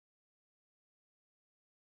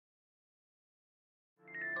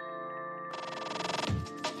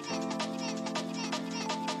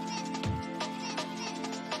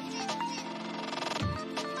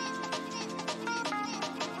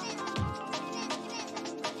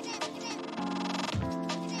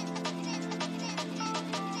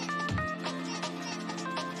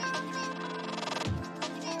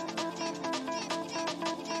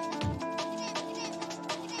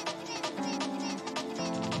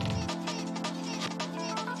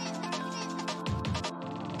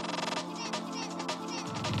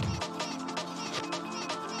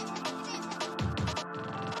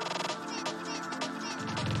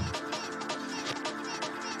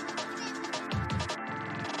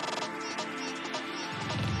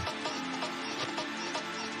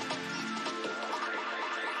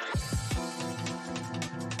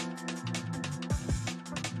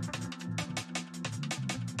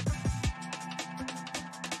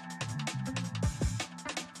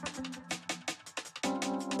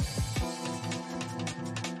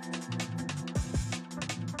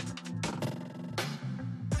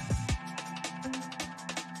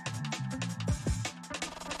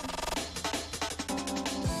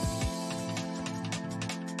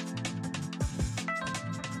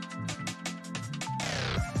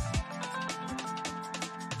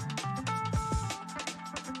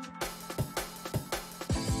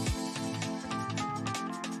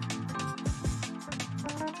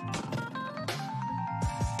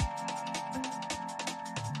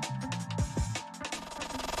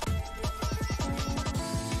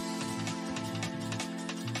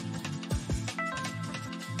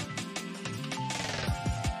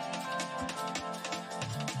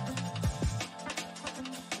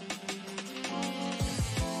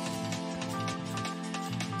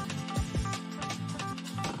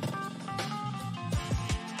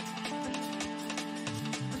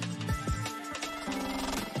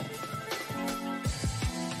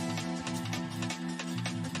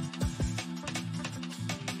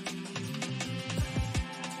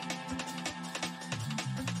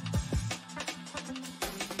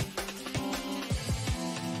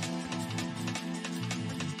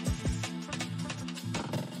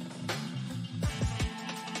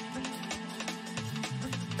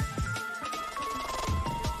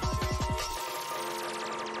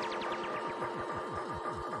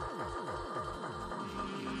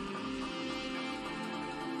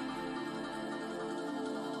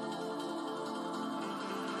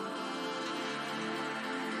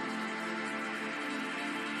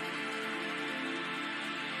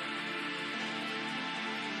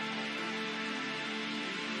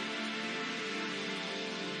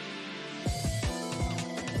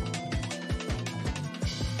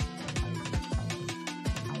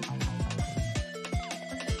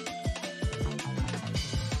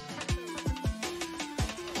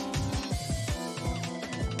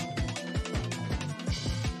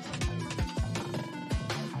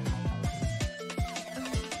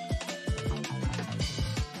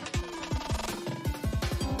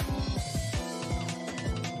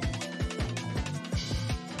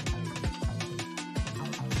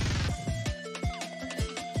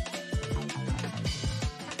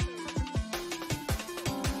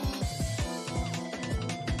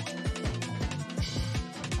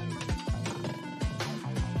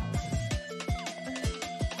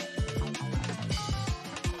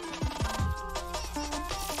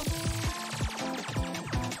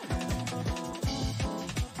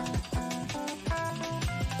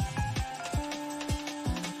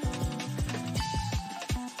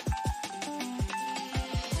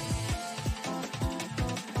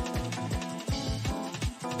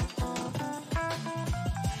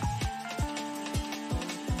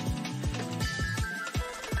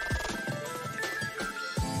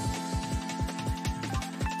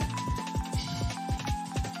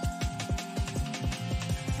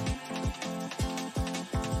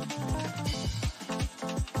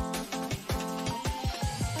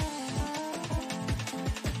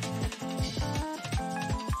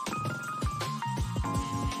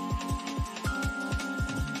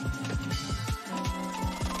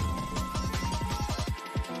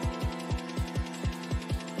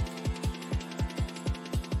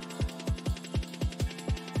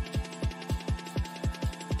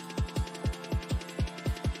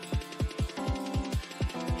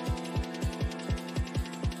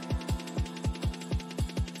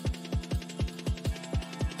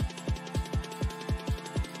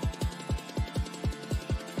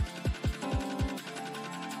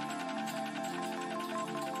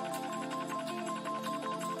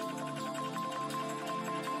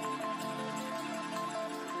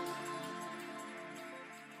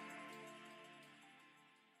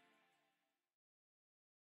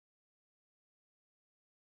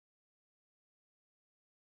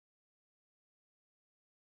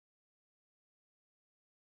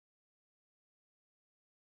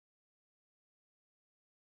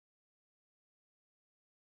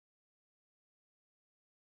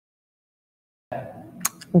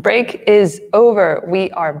 Break is over. We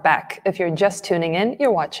are back. If you're just tuning in,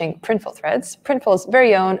 you're watching Printful Threads, Printful's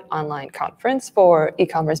very own online conference for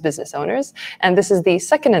e-commerce business owners. And this is the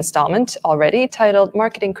second installment already, titled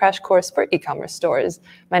Marketing Crash Course for E-commerce Stores.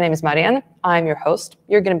 My name is Marianna. I'm your host.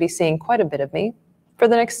 You're going to be seeing quite a bit of me for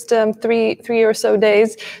the next three or so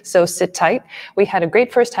days, so sit tight. We had a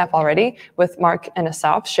great first half already with Marc and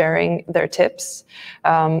Asaf sharing their tips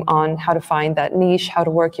on how to find that niche, how to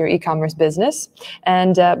work your e-commerce business.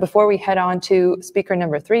 And before we head on to speaker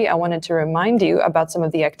number 3, I wanted to remind you about some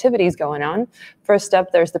of the activities going on. First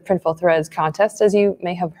up, there's the Printful Threads contest, as you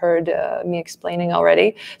may have heard me explaining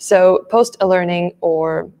already. So post a learning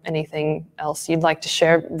or anything else you'd like to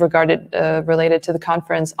share related to the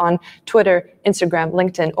conference on Twitter, Instagram,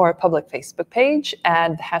 LinkedIn, or a public Facebook page.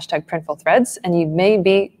 Add the hashtag Printful Threads, and you may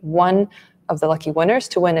be one of the lucky winners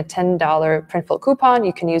to win a $10 Printful coupon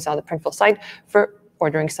you can use on the Printful site for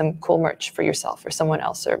ordering some cool merch for yourself or someone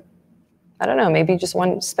else, or I don't know, maybe you just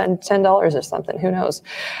want to spend $10 or something, who knows.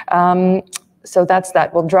 So that's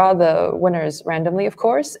that. We'll draw the winners randomly, of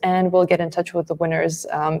course, and we'll get in touch with the winners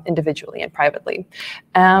individually and privately.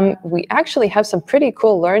 We actually have some pretty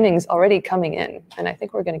cool learnings already coming in, and I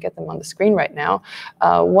think we're going to get them on the screen right now.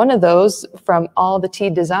 One of those from All the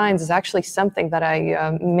Tea Designs is actually something that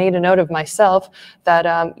I made a note of myself,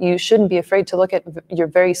 that you shouldn't be afraid to look at your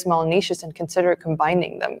very small niches and consider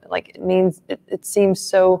combining them. Like, it seems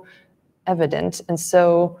so evident and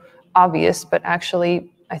so obvious, but actually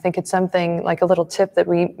I think it's something like a little tip that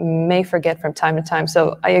we may forget from time to time.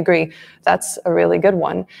 So I agree, that's a really good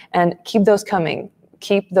one. And keep those coming.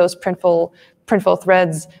 Keep those Printful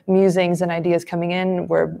Threads musings and ideas coming in.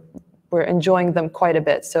 We're enjoying them quite a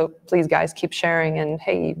bit. So please, guys, keep sharing, and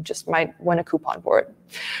hey, you just might win a coupon for it.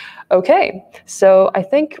 Okay, so I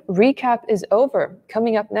think recap is over.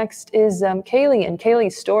 Coming up next is Kaeli and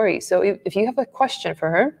Kaeli's story. So if you have a question for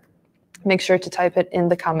her, make sure to type it in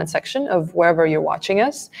the comment section of wherever you're watching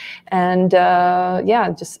us. And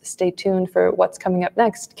yeah, just stay tuned for what's coming up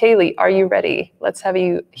next. Kaeli, are you ready? Let's have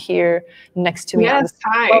you here next to me. Yes,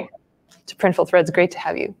 hi. Welcome to Printful Threads. Great to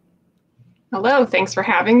have you. Hello, thanks for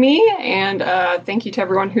having me. And thank you to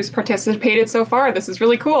everyone who's participated so far. This is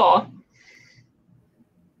really cool.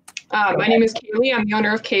 My name is Kaeli. I'm the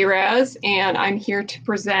owner of kaeraz, and I'm here to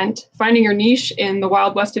present Finding Your Niche in the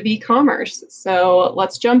Wild West of E-commerce. So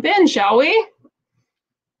let's jump in, shall we?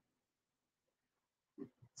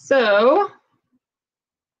 So,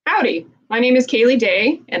 howdy. My name is Kaeli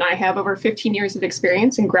Day, and I have over 15 years of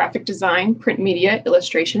experience in graphic design, print media,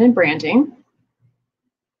 illustration, and branding.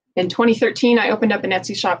 In 2013, I opened up an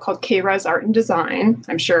Etsy shop called kaeraz Art and Design.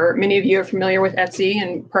 I'm sure many of you are familiar with Etsy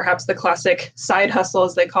and perhaps the classic side hustle,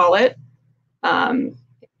 as they call it. In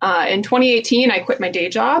 2018, I quit my day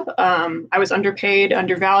job. I was underpaid,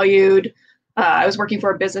 undervalued. I was working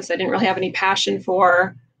for a business I didn't really have any passion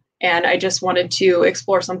for, and I just wanted to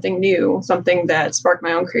explore something new, something that sparked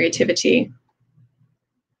my own creativity.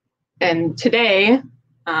 And today,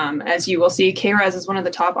 as you will see, kaeraz is one of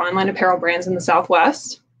the top online apparel brands in the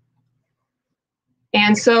Southwest.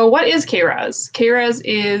 And so what is kaeraz? kaeraz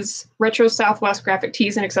is retro Southwest graphic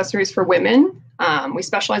tees and accessories for women. We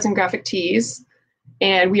specialize in graphic tees,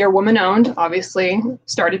 and we are woman-owned, obviously,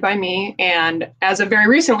 started by me. And as of very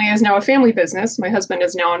recently, is now a family business. My husband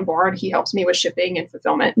is now on board. He helps me with shipping and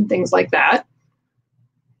fulfillment and things like that.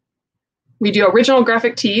 We do original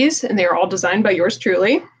graphic tees, and they are all designed by yours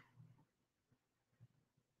truly.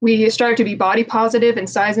 We strive to be body positive and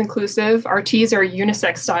size inclusive. Our tees are a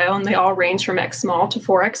unisex style, and they all range from X small to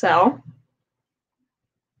 4XL.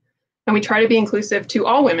 And we try to be inclusive to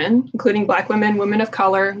all women, including Black women, women of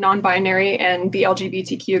color, non-binary, and the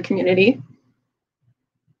LGBTQ community.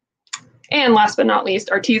 And last but not least,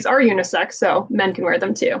 our tees are unisex, so men can wear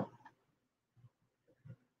them too.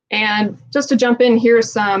 And just to jump in, here are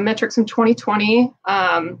some metrics from 2020.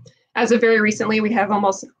 As of very recently, we have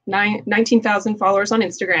almost 19,000 followers on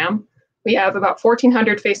Instagram. We have about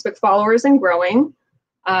 1,400 Facebook followers and growing.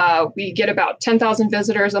 We get about 10,000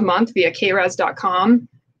 visitors a month via kaeraz.com.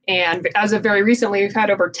 And as of very recently, we've had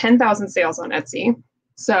over 10,000 sales on Etsy.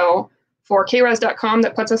 So for kaeraz.com,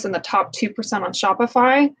 that puts us in the top 2% on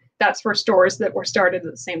Shopify. That's for stores that were started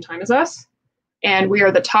at the same time as us. And we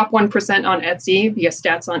are the top 1% on Etsy via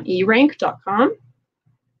stats on erank.com.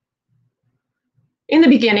 In the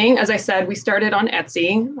beginning, as I said, we started on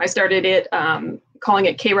Etsy. I started it calling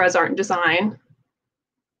it kaeraz Art and Design.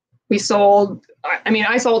 I sold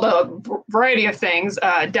a variety of things,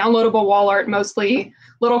 downloadable wall art, mostly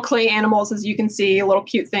little clay animals, as you can see, little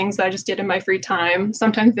cute things that I just did in my free time,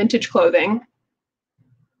 sometimes vintage clothing.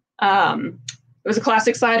 It was a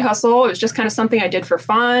classic side hustle. It was just kind of something I did for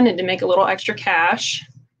fun and to make a little extra cash.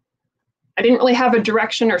 I didn't really have a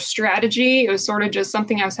direction or strategy. It was sort of just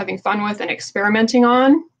something I was having fun with and experimenting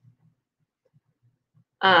on.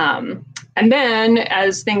 And then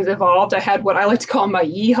as things evolved, I had what I like to call my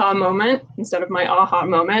yeehaw moment instead of my aha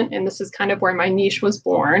moment. And this is kind of where my niche was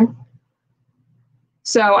born.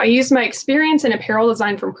 So I used my experience in apparel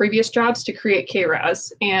design from previous jobs to create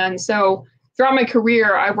kaeraz. And so throughout my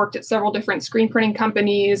career, I worked at several different screen printing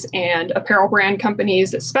companies and apparel brand companies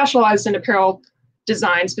that specialized in apparel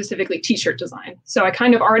design, specifically t-shirt design. So I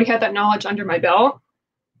kind of already had that knowledge under my belt.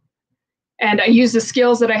 And I used the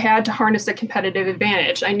skills that I had to harness a competitive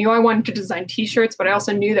advantage. I knew I wanted to design t-shirts, but I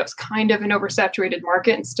also knew that was kind of an oversaturated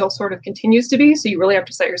market and still sort of continues to be. So you really have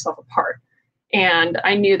to set yourself apart. And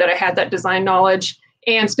I knew that I had that design knowledge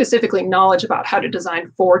and specifically knowledge about how to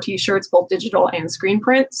design for t-shirts, both digital and screen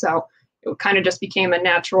print. So it kind of just became a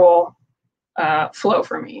natural flow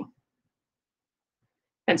for me.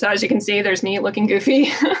 And so as you can see, there's me looking goofy.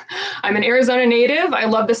 I'm an Arizona native. I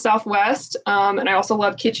love the Southwest. And I also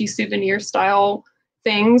love kitschy souvenir style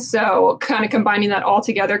things. So kind of combining that all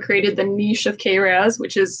together created the niche of kaeraz,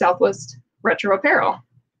 which is Southwest retro apparel.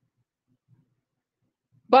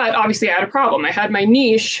 But obviously I had a problem. I had my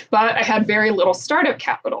niche, but I had very little startup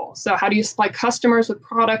capital. So how do you supply customers with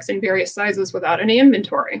products in various sizes without any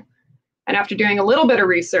inventory? And after doing a little bit of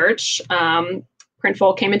research,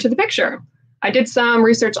 Printful came into the picture. I did some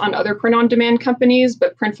research on other print-on-demand companies,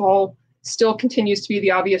 but Printful still continues to be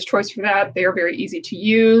the obvious choice for that. They are very easy to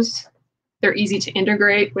use. They're easy to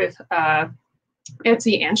integrate with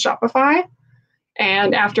Etsy and Shopify.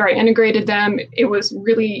 And after I integrated them, it was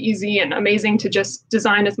really easy and amazing to just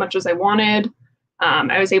design as much as I wanted.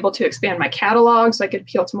 I was able to expand my catalog so I could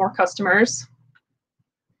appeal to more customers.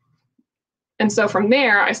 And so from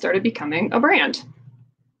there, I started becoming a brand.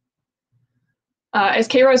 As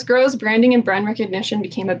kaeraz grows, branding and brand recognition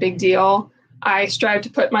became a big deal. I strive to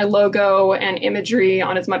put my logo and imagery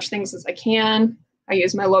on as much things as I can. I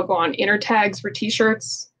use my logo on inner tags for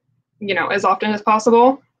t-shirts, as often as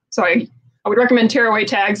possible. So I would recommend tearaway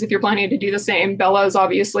tags if you're planning to do the same. Bella is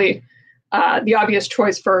obviously the obvious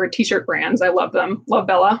choice for t-shirt brands. I love them. Love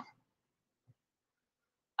Bella.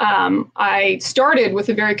 I started with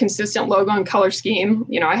a very consistent logo and color scheme.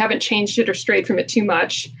 I haven't changed it or strayed from it too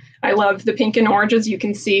much. I love the pink and orange, as you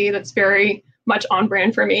can see. That's very much on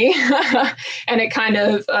brand for me. And it kind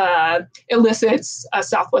of elicits a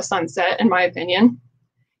Southwest sunset, in my opinion.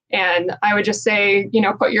 And I would just say,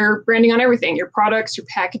 put your branding on everything, your products, your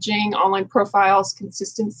packaging, online profiles.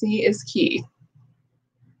 Consistency is key.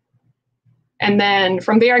 And then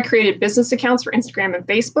from there, I created business accounts for Instagram and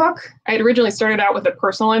Facebook. I had originally started out with a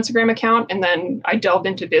personal Instagram account, and then I delved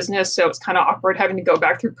into business. So it's kind of awkward having to go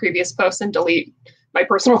back through previous posts and delete my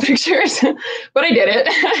personal pictures, but I did it.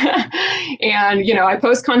 And, I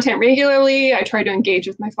post content regularly. I try to engage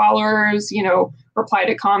with my followers, reply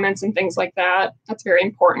to comments and things like that. That's very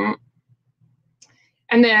important.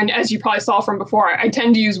 And then, as you probably saw from before, I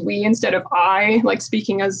tend to use we instead of I, like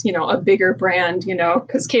speaking as, a bigger brand,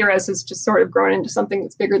 because kaeraz has just sort of grown into something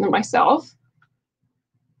that's bigger than myself.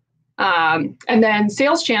 And then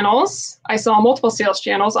sales channels, I saw multiple sales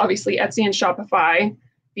channels, obviously Etsy and Shopify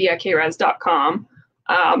via kaeraz.com.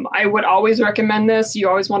 I would always recommend this. You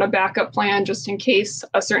always want a backup plan just in case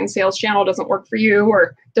a certain sales channel doesn't work for you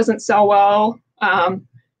or doesn't sell well.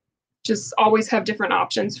 Just always have different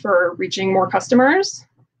options for reaching more customers.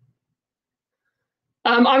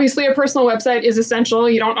 Obviously, a personal website is essential.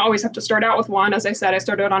 You don't always have to start out with one. As I said, I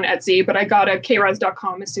started on Etsy, but I got a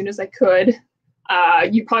kaeraz.com as soon as I could.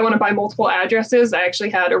 You probably want to buy multiple addresses. I actually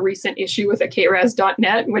had a recent issue with a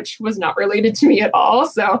kaeraz.net, which was not related to me at all.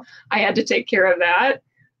 So I had to take care of that.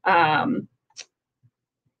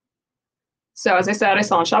 So as I said, I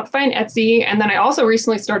saw on Shopify and Etsy. And then I also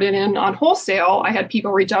recently started in on wholesale. I had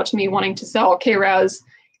people reach out to me wanting to sell kaeraz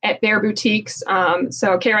at their boutiques.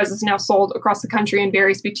 So kaeraz is now sold across the country in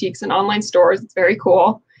various boutiques and online stores. It's very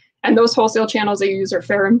cool. And those wholesale channels I use are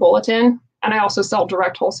Fair and Bulletin. And I also sell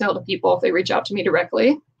direct wholesale to people if they reach out to me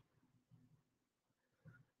directly.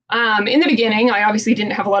 In the beginning, I obviously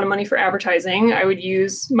didn't have a lot of money for advertising. I would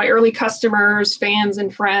use my early customers, fans,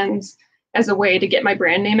 and friends as a way to get my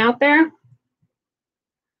brand name out there.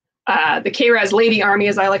 The kaeraz Lady Army,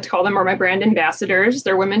 as I like to call them, are my brand ambassadors.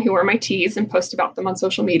 They're women who wear my tees and post about them on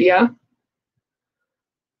social media.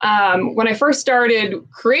 When I first started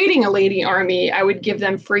creating a Lady Army, I would give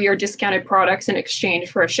them free or discounted products in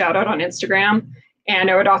exchange for a shout out on Instagram. And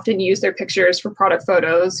I would often use their pictures for product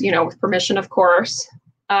photos, with permission, of course.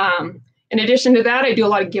 In addition to that, I do a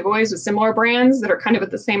lot of giveaways with similar brands that are kind of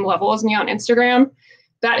at the same level as me on Instagram.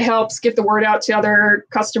 That helps get the word out to other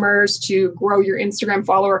customers, to grow your Instagram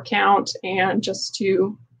follower count, and just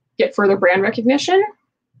to get further brand recognition.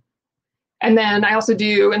 And then I also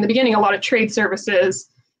do, in the beginning, a lot of trade services,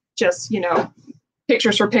 just,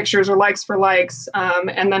 pictures for pictures or likes for likes.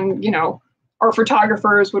 And then, our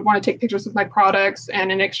photographers would want to take pictures of my products,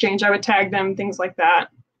 and in exchange, I would tag them, things like that.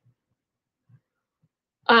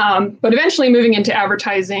 But eventually moving into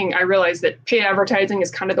advertising, I realized that paid advertising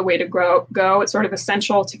is kind of the way to go. It's sort of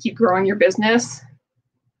essential to keep growing your business.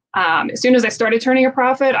 As soon as I started turning a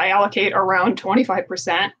profit, I allocate around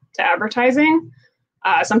 25% to advertising,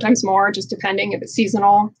 sometimes more, just depending if it's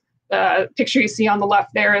seasonal. The picture you see on the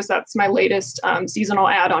left that's my latest seasonal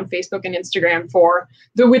ad on Facebook and Instagram for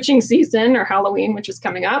the witching season, or Halloween, which is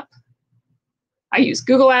coming up. I use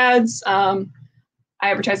Google Ads. I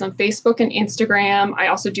advertise on Facebook and Instagram. I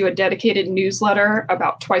also do a dedicated newsletter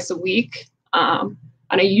about twice a week. And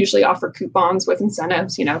I usually offer coupons with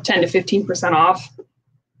incentives, 10 to 15% off.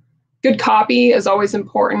 Good copy is always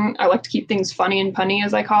important. I like to keep things funny and punny,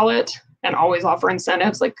 as I call it, and always offer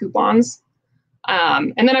incentives like coupons.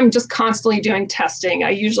 And then I'm just constantly doing testing. I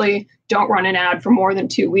usually don't run an ad for more than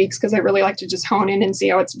 2 weeks because I really like to just hone in and see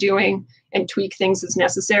how it's doing and tweak things as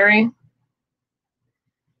necessary.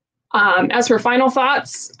 As for final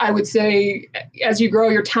thoughts, I would say as you grow,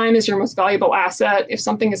 your time is your most valuable asset. If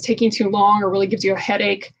something is taking too long or really gives you a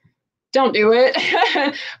headache, don't do it.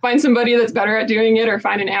 Find somebody that's better at doing it, or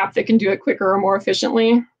find an app that can do it quicker or more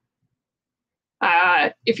efficiently.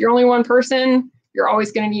 If you're only one person, you're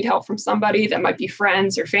always going to need help from somebody. That might be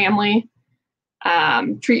friends or family.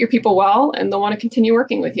 Treat your people well, and they'll want to continue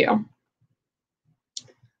working with you.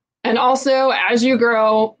 And also, as you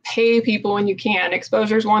grow, pay people when you can.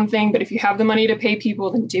 Exposure is one thing, but if you have the money to pay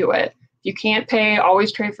people, then do it. If you can't pay,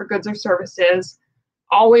 always trade for goods or services.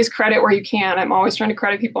 Always credit where you can. I'm always trying to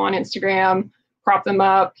credit people on Instagram, prop them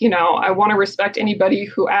up. I want to respect anybody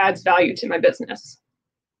who adds value to my business.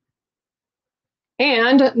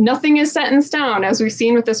 And nothing is set in stone. As we've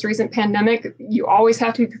seen with this recent pandemic, you always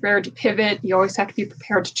have to be prepared to pivot. You always have to be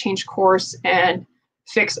prepared to change course and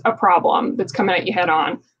fix a problem that's coming at you head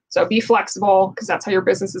on. So be flexible, because that's how your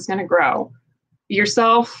business is going to grow. Be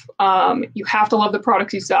yourself. You have to love the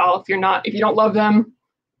products you sell. If you don't love them,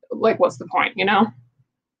 what's the point,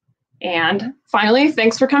 And finally,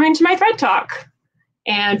 thanks for coming to my Thread Talk.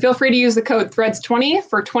 And feel free to use the code THREADS20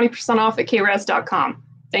 for 20% off at kaeraz.com.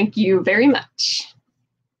 Thank you very much.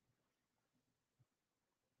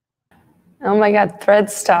 Oh my God,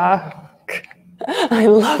 Threads Talk. I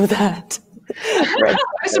love that. I'm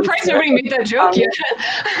surprised nobody made that joke yet.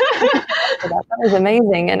 That was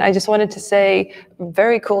amazing. And I just wanted to say,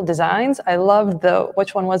 very cool designs. I loved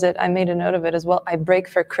which one was it? I made a note of it as well. I break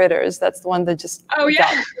for critters. That's the one that just got me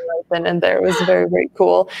open, and there. It was very, very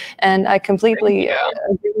cool. And I completely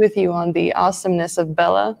agree with you on the awesomeness of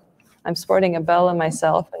Bella. I'm sporting a Bella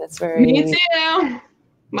myself, and it's very... Me too.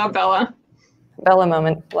 Love Bella. Bella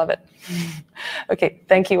moment. Love it. Okay.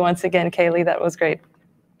 Thank you once again, Kaeli. That was great.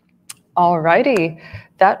 All righty.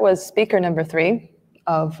 That was speaker number 3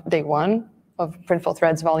 of day 1 of Printful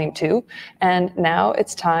Threads Volume 2. And now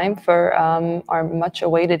it's time for our much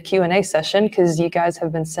awaited Q&A session, because you guys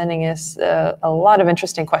have been sending us a lot of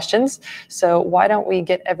interesting questions. So why don't we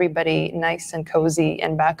get everybody nice and cozy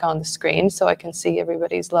and back on the screen so I can see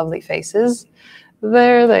everybody's lovely faces.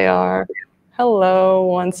 There they are. Hello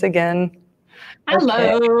once again.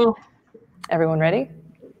 Hello. Okay. Everyone ready?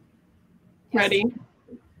 Ready.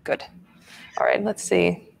 Yes. Good. All right, let's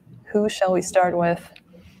see. Who shall we start with?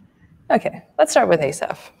 Okay, let's start with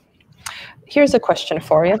Asaf. Here's a question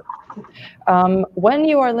for you. When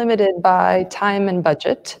you are limited by time and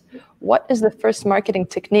budget, what is the first marketing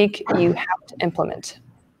technique you have to implement?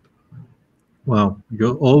 Well,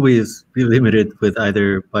 you'll always be limited with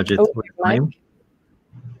either budget or time.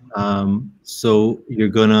 So you're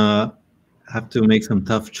gonna have to make some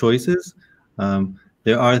tough choices.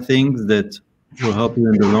 There are things that will help you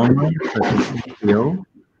in the long run, such as SEO,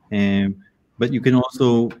 but you can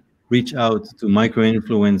also reach out to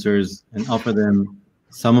micro-influencers and offer them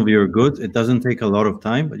some of your goods. It doesn't take a lot of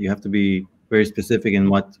time, but you have to be very specific in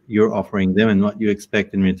what you're offering them and what you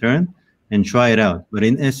expect in return, and try it out. But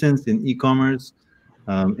in essence, in e-commerce,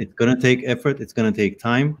 it's going to take effort, it's going to take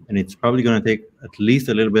time, and it's probably going to take at least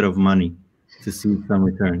a little bit of money to see some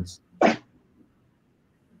returns.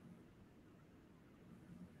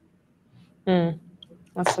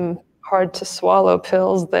 That's some hard to swallow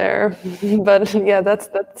pills there, but yeah, that's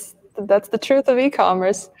the truth of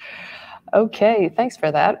e-commerce. Okay, thanks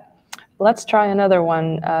for that. Let's try another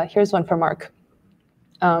one. Here's one for Marc.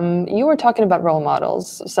 You were talking about role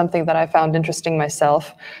models, something that I found interesting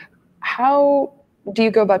myself. How do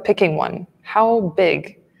you go about picking one? How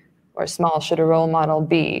big or small should a role model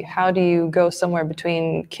be? How do you go somewhere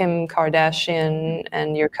between Kim Kardashian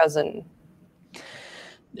and your cousin?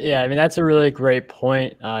 Yeah, I mean, that's a really great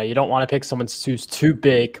point. You don't want to pick someone who's too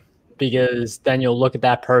big, because then you'll look at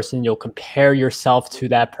that person, you'll compare yourself to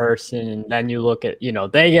that person, and then you look at,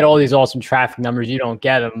 they get all these awesome traffic numbers. You don't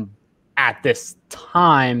get them at this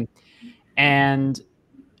time. And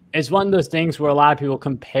it's one of those things where a lot of people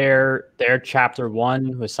compare their chapter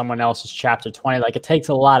 1 with someone else's chapter 20. Like, it takes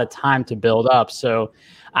a lot of time to build up. So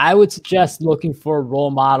I would suggest looking for a role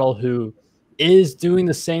model who is doing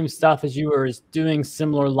the same stuff as you, or is doing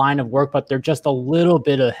similar line of work, but they're just a little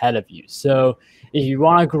bit ahead of you. So if you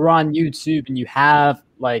want to grow on YouTube and you have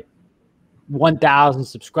like 1,000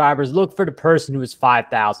 subscribers, look for the person who has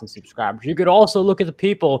 5,000 subscribers. You could also look at the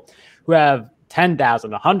people who have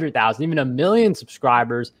 10,000, 100,000, even 1 million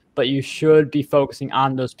subscribers, but you should be focusing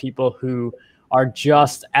on those people who are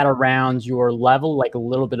just at around your level, like a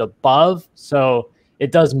little bit above. So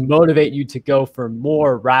it does motivate you to go for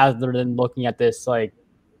more, rather than looking at this like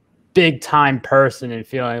big time person and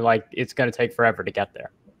feeling like it's going to take forever to get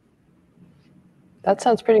there. That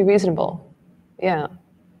sounds pretty reasonable. Yeah,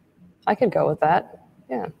 I could go with that.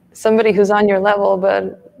 Yeah, somebody who's on your level,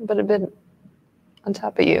 but a bit on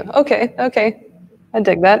top of you. Okay, I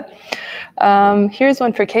dig that. Here's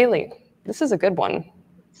one for Kaeli. This is a good one.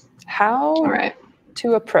 How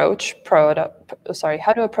to approach product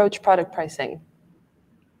pricing?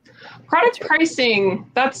 Product pricing,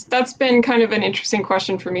 that's been kind of an interesting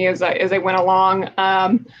question for me as I went along.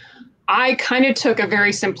 I kind of took a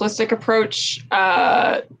very simplistic approach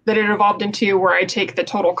that it evolved into, where I take the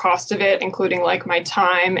total cost of it, including like my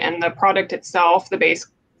time and the product itself, the base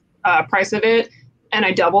price of it, and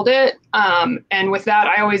I doubled it. And with that,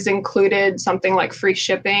 I always included something like free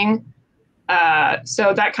shipping.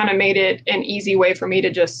 So that kind of made it an easy way for me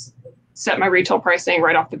to just set my retail pricing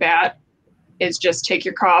right off the bat. Is just take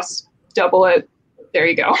your costs, double it. There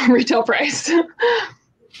you go, retail price.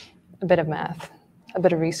 A bit of math, a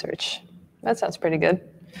bit of research. That sounds pretty good.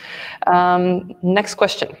 Next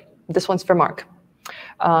question. This one's for Marc.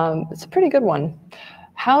 It's a pretty good one.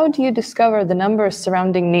 How do you discover the numbers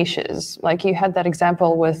surrounding niches? Like, you had that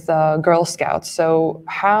example with Girl Scouts. So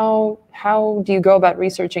how do you go about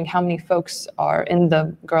researching how many folks are in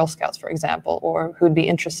the Girl Scouts, for example, or who'd be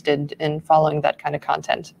interested in following that kind of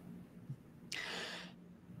content?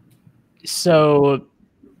 So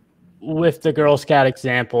with the Girl Scout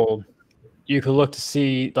example, you could look to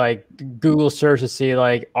see, like, Google search to see,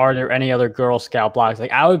 like, are there any other Girl Scout blogs?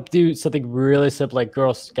 Like, I would do something really simple, like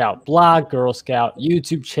Girl Scout blog, Girl Scout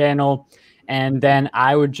YouTube channel, and then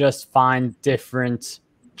I would just find different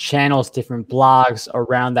channels, different blogs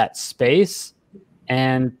around that space,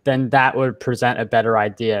 and then that would present a better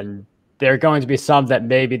idea. And there are going to be some that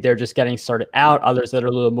maybe they're just getting started out, others that are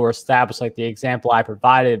a little more established, like the example I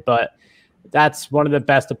provided, but that's one of the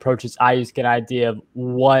best approaches I use to get an idea of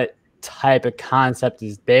what type of concept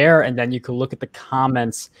is there, and then you can look at the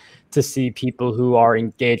comments to see people who are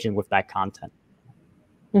engaging with that content.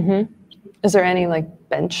 Mm-hmm. Is there any like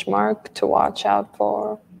benchmark to watch out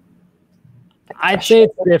for? Like, I'd say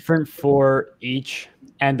it's different for each,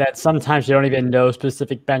 and that sometimes you don't even know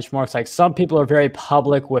specific benchmarks. Like, some people are very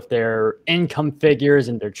public with their income figures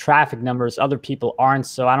and their traffic numbers, other people aren't,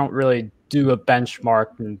 so I don't really do a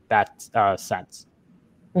benchmark in that sense.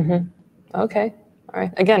 Mm-hmm. Okay. All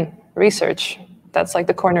right. Again, research. That's like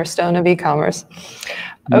the cornerstone of e-commerce.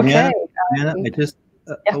 Okay. Yeah, I just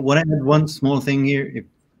want to add one small thing here.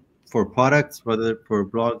 For products, rather for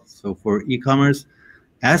blogs, so for e-commerce,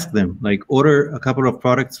 ask them, like, order a couple of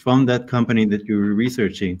products from that company that you're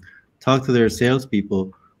researching. Talk to their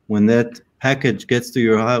salespeople. When that package gets to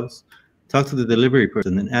your house, talk to the delivery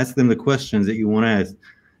person and ask them the questions that you want to ask.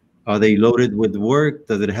 Are they loaded with work?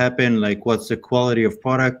 Does it happen? Like, what's the quality of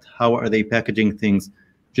product? How are they packaging things?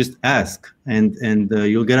 Just ask, and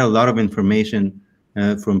you'll get a lot of information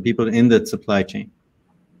from people in that supply chain.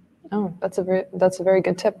 Oh, that's a very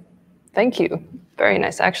good tip. Thank you. Very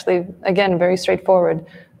nice. Actually, again, very straightforward.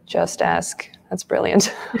 Just ask. That's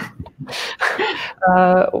brilliant.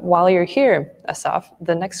 While you're here, Asaf,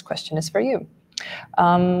 the next question is for you.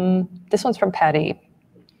 This one's from Patty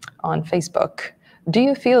on Facebook. Do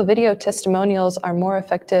you feel video testimonials are more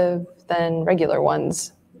effective than regular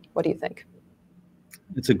ones? What do you think?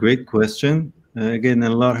 It's a great question. Again, a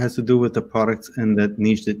lot has to do with the products and that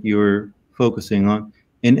niche that you're focusing on.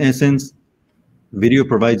 In essence, video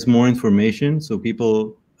provides more information, so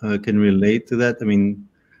people can relate to that. I mean,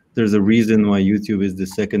 there's a reason why YouTube is the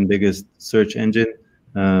second biggest search engine.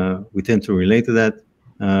 We tend to relate to that.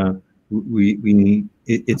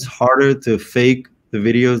 It's harder to fake the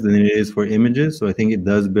videos than it is for images. So I think it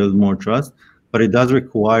does build more trust, but it does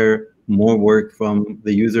require more work from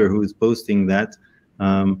the user who is posting that.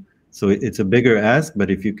 So it's a bigger ask, but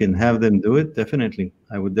if you can have them do it, definitely,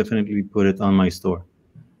 I would definitely put it on my store.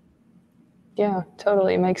 Yeah,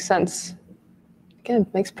 totally makes sense. Again,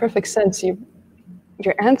 makes perfect sense.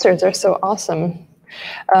 Your answers are so awesome.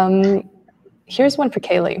 Here's one for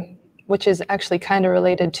Kaeli, which is actually kind of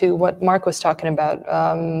related to what Marc was talking about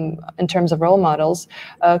in terms of role models.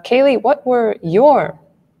 Kaeli, what were your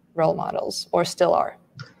role models, or still are?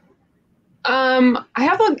 I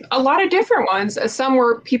have a lot of different ones. Some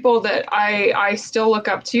were people that I still look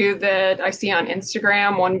up to that I see on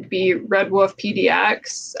Instagram. One would be Red Wolf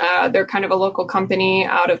PDX. They're kind of a local company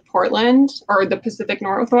out of Portland or the Pacific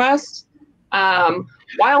Northwest.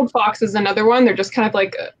 Wild Fox is another one. They're just kind of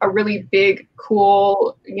like a really big,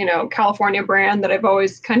 cool, California brand that I've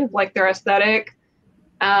always kind of liked their aesthetic.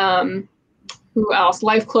 Who else?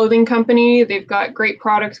 Life Clothing Company. They've got great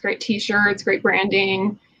products, great t-shirts, great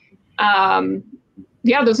branding.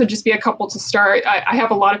 Yeah, those would just be a couple to start. I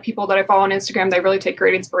have a lot of people that I follow on Instagram that I really take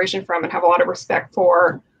great inspiration from and have a lot of respect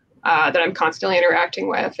for, that I'm constantly interacting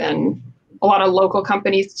with, and a lot of local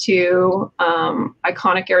companies too.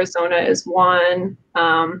 Iconic Arizona is one.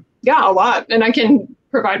 Yeah, a lot. And I can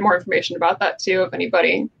provide more information about that too if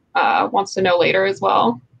anybody wants to know later as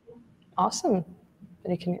well. Awesome.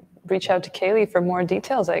 And you can reach out to Kaeli for more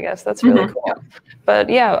details, I guess. That's really cool. Yeah. But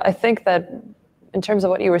yeah, I think that in terms of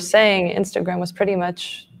what you were saying, Instagram was pretty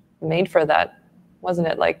much made for that, wasn't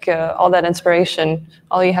it? Like all that inspiration,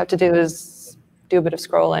 all you have to do is do a bit of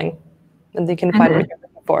scrolling and you can find what you're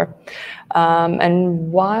looking for.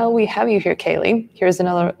 And while we have you here, Kaeli, here's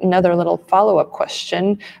another little follow-up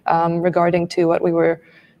question regarding to what we were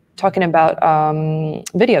talking about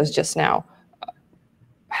videos just now.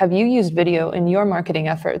 Have you used video in your marketing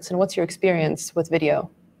efforts, and what's your experience with video?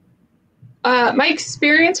 My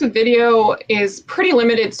experience with video is pretty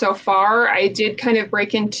limited so far. I did kind of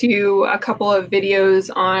break into a couple of videos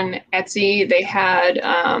on Etsy. They had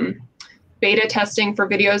beta testing for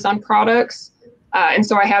videos on products. And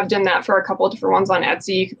so I have done that for a couple of different ones on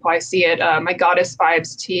Etsy. You could probably see it. My Goddess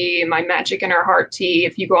Vibes tee, my Magic in Her Heart tee.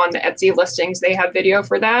 If you go on the Etsy listings, they have video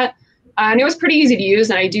for that. And it was pretty easy to use,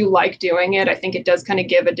 and I do like doing it. I think it does kind of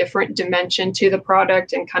give a different dimension to the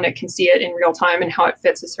product and kind of can see it in real time and how it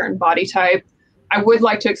fits a certain body type. I would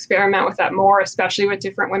like to experiment with that more, especially with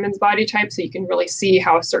different women's body types, so you can really see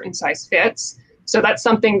how a certain size fits. So that's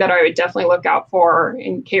something that I would definitely look out for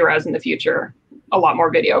in kaeraz in the future. A lot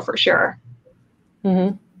more video for sure.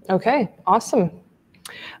 Okay, awesome.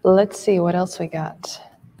 Let's see what else we got.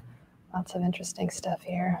 Lots of interesting stuff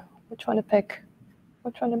here. Which one to pick?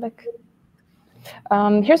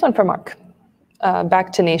 Here's one for Marc.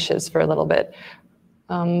 Back to niches for a little bit.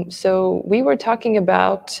 So we were talking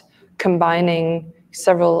about combining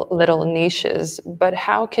several little niches, but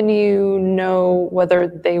how can you know whether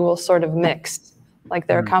they will sort of mix? Like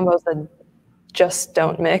there are combos that just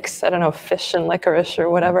don't mix. I don't know, fish and licorice or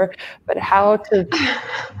whatever, but how to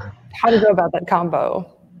go about that combo?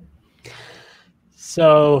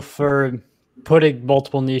 So for putting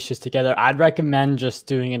multiple niches together, I'd recommend just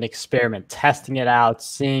doing an experiment, testing it out,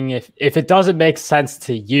 seeing if it doesn't make sense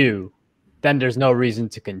to you, then there's no reason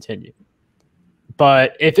to continue.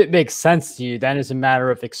 But if it makes sense to you, then it's a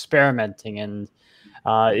matter of experimenting. And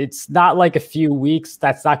it's not like a few weeks.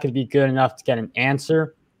 That's not going to be good enough to get an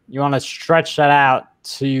answer. You want to stretch that out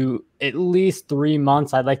to at least 3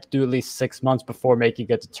 months. I'd like to do at least 6 months before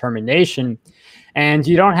making a determination. And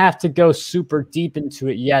you don't have to go super deep into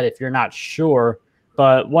it yet if you're not sure.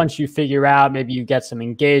 But once you figure out, maybe you get some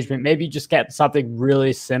engagement, maybe you just get something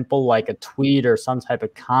really simple like a tweet or some type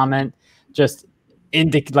of comment, just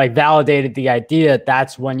validated the idea.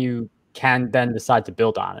 That's when you can then decide to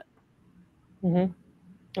build on it.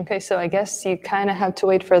 Okay, so I guess you kind of have to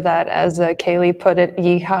wait for that, as Kaeli put it,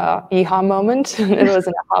 yeehaw moment. It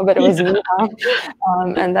wasn't aha, but it was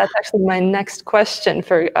yeehaw. And that's actually my next question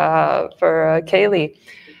for Kaeli.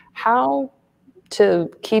 How to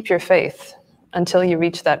keep your faith until you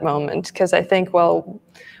reach that moment? Because I think, well,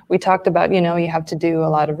 we talked about, you have to do a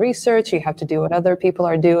lot of research, you have to do what other people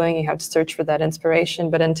are doing, you have to search for that inspiration,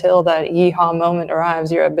 but until that yeehaw moment arrives,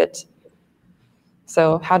 you're a bit...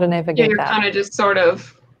 So how to navigate that? You're kind of just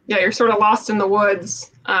you're sort of lost in the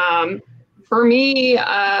woods. For me,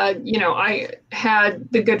 I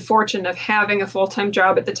had the good fortune of having a full-time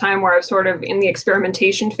job at the time where I was sort of in the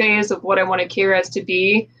experimentation phase of what I wanted kaeraz to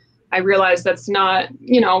be. I realized that's not,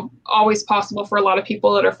 always possible for a lot of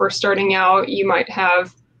people that are first starting out. You might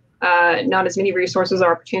have not as many resources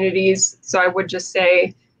or opportunities. So I would just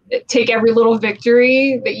say, take every little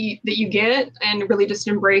victory that you get and really just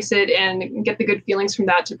embrace it and get the good feelings from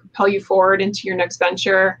that to propel you forward into your next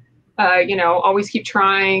venture. Always keep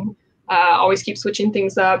trying, always keep switching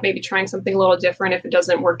things up, maybe trying something a little different if it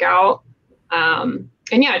doesn't work out. And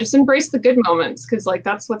yeah, just embrace the good moments, because like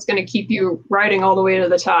that's what's going to keep you riding all the way to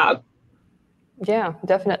the top. Yeah,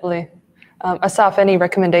 definitely. Asaf, any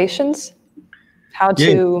recommendations? How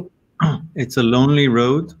to? It's a lonely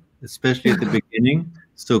road, especially at the beginning.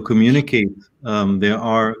 So communicate. There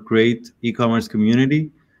are great e-commerce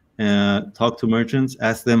community. Talk to merchants,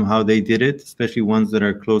 ask them how they did it, especially ones that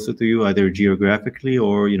are closer to you, either geographically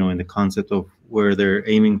or in the concept of where they're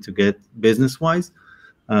aiming to get business-wise.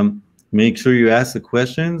 Make sure you ask the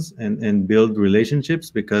questions and build relationships,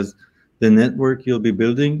 because the network you'll be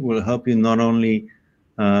building will help you not only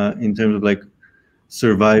in terms of like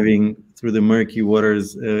surviving through the murky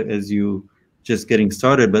waters as you just getting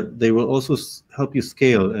started, but they will also help you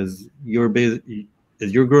scale as you're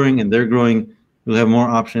growing and they're growing. You'll have more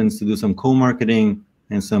options to do some co-marketing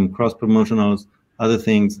and some cross-promotionals, other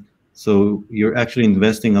things. So you're actually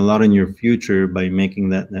investing a lot in your future by making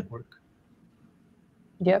that network.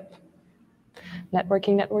 Yep.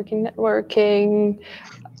 Networking.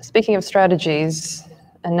 Speaking of strategies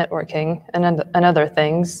and networking and other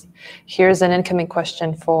things, here's an incoming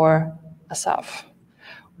question for Asaf.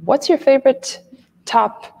 What's your favorite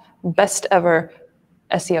top best ever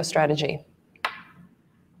SEO strategy?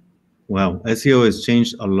 Wow, SEO has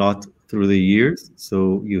changed a lot through the years,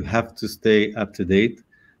 so you have to stay up to date.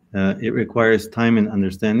 It requires time and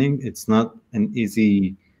understanding. It's not an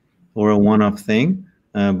easy or a one-off thing,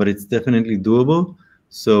 but it's definitely doable.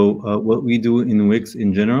 So what we do in Wix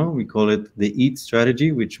in general, we call it the EAT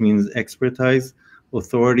strategy, which means expertise,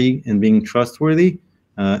 authority, and being trustworthy.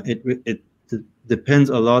 It depends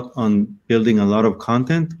a lot on building a lot of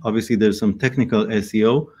content. Obviously, there's some technical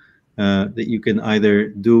SEO that you can either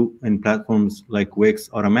do in platforms like Wix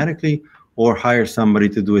automatically or hire somebody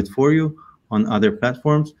to do it for you on other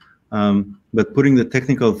platforms. But putting the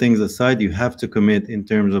technical things aside, you have to commit in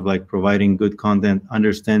terms of like providing good content,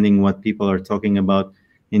 understanding what people are talking about,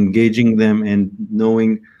 engaging them, and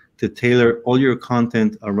knowing to tailor all your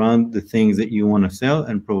content around the things that you want to sell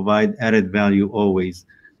and provide added value always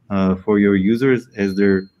for your users, as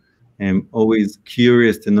they're always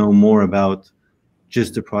curious to know more about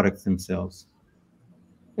just the products themselves.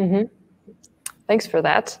 Mm-hmm. Thanks for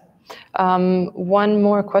that. One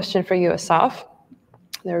more question for you, Asaf.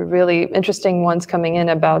 There are really interesting ones coming in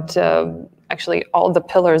about actually all the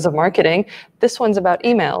pillars of marketing. This one's about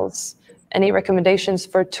emails. Any recommendations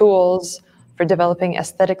for tools for developing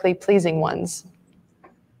aesthetically pleasing ones?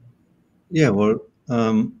 Yeah, well,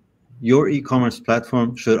 your e-commerce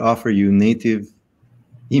platform should offer you native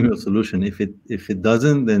email solution. If it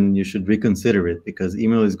doesn't, then you should reconsider it, because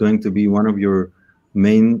email is going to be one of your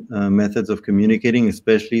main methods of communicating,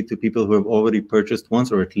 especially to people who have already purchased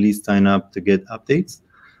once or at least sign up to get updates.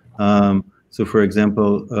 So for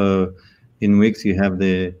example, in Wix, you have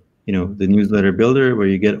the newsletter builder where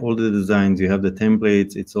you get all the designs, you have the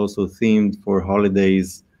templates. It's also themed for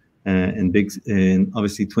holidays and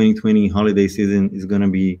obviously 2020 holiday season is going to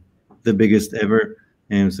be the biggest ever.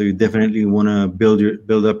 And so you definitely want to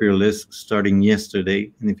build up your list starting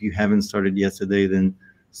yesterday. And if you haven't started yesterday, then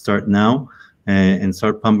start now and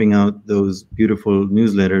start pumping out those beautiful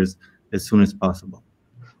newsletters as soon as possible.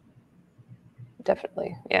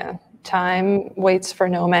 Definitely, yeah. Time waits for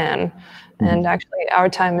no man. And actually our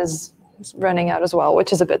time is running out as well,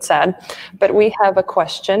 which is a bit sad. But we have a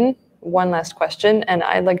question, one last question, and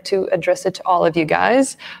I'd like to address it to all of you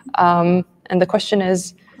guys. And the question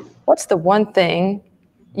is, what's the one thing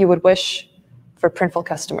you would wish for Printful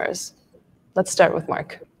customers? Let's start with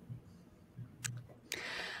Marc.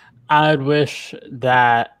 I'd wish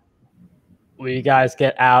that we guys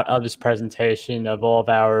get out of this presentation, of all of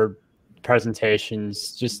our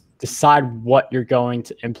presentations, just decide what you're going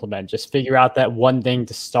to implement. Just figure out that one thing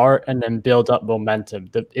to start and then build up momentum.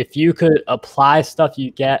 If you could apply stuff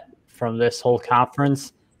you get from this whole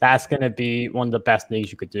conference, that's going to be one of the best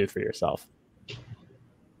things you could do for yourself.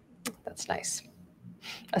 That's nice.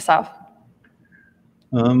 Asaf?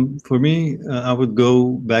 For me, I would go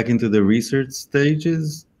back into the research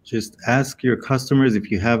stages. Just ask your customers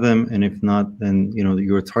if you have them, and if not, then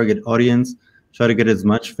your target audience. Try to get as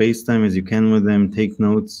much face time as you can with them, take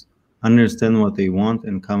notes, understand what they want,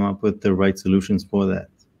 and come up with the right solutions for that.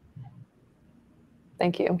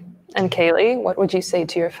 Thank you. And Kaeli, what would you say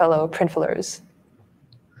to your fellow Printfulers?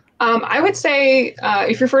 I would say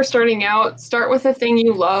if you're first starting out, start with the thing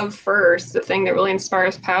you love first, the thing that really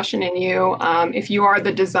inspires passion in you. If you are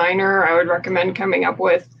the designer, I would recommend coming up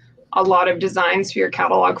with a lot of designs for your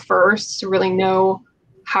catalog first to really know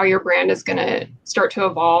how your brand is going to start to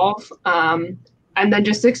evolve. And then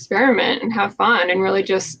just experiment and have fun and really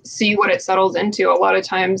just see what it settles into. A lot of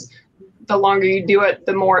times, the longer you do it,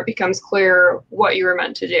 the more it becomes clear what you were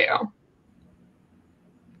meant to do.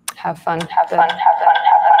 Have fun. Have fun. Have fun.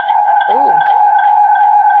 Ooh.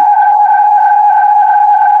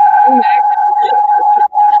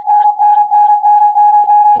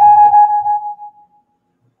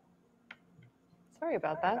 Sorry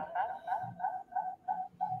about that.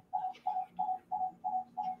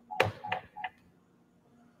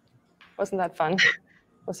 Wasn't that fun?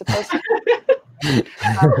 Was supposed to.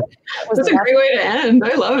 That's a great way to end.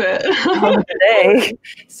 I love it. Of the day.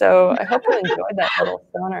 So I hope you enjoyed that little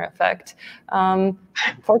stoner effect.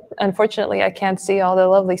 Unfortunately, I can't see all the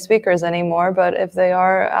lovely speakers anymore, but if they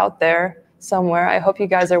are out there somewhere, I hope you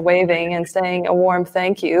guys are waving and saying a warm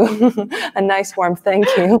thank you, a nice warm thank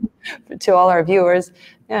you to all our viewers.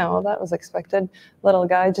 Yeah, well, that was expected. Little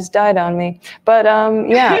guy just died on me. But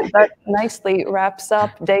yeah, that nicely wraps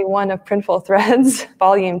up day one of Printful Threads,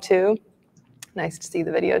 volume 2. Nice to see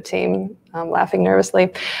the video team laughing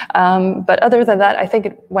nervously. But other than that, I think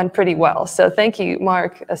it went pretty well. So thank you,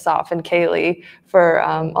 Marc, Asaf, and Kaeli for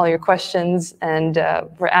all your questions and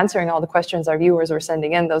for answering all the questions our viewers were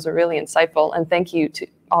sending in. Those were really insightful. And thank you to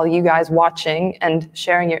all you guys watching and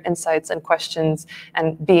sharing your insights and questions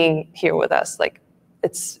and being here with us. Like,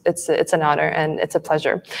 it's an honor and it's a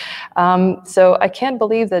pleasure. So I can't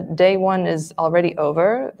believe that day one is already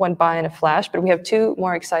over, went by in a flash, but we have 2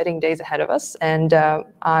 more exciting days ahead of us, and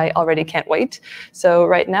I already can't wait. So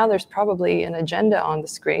right now there's probably an agenda on the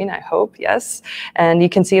screen, I hope, yes. And you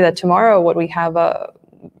can see that tomorrow what we have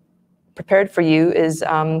prepared for you is,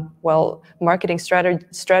 well, marketing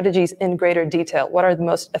strategies in greater detail. What are the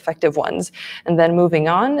most effective ones? And then moving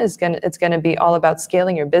on, it's going to be all about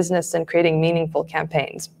scaling your business and creating meaningful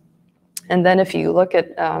campaigns. And then if you look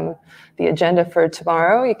at the agenda for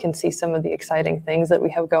tomorrow, you can see some of the exciting things that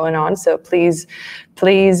we have going on. So please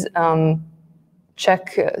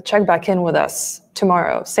check back in with us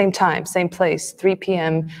tomorrow, same time, same place, 3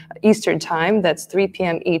 p.m. Eastern time. That's 3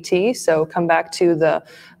 p.m. ET. So come back to the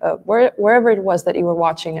wherever it was that you were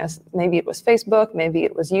watching us. Maybe it was Facebook, maybe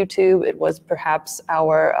it was YouTube, it was perhaps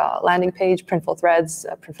our landing page, Printful Threads,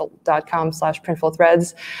 printful.com/Printful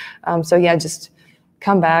Threads. So yeah, just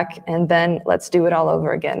come back and then let's do it all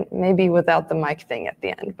over again. Maybe without the mic thing at the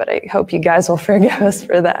end, but I hope you guys will forgive us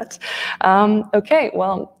for that. Okay,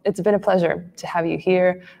 well, it's been a pleasure to have you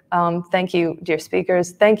here. Thank you, dear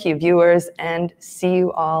speakers. Thank you, viewers, and see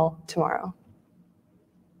you all tomorrow.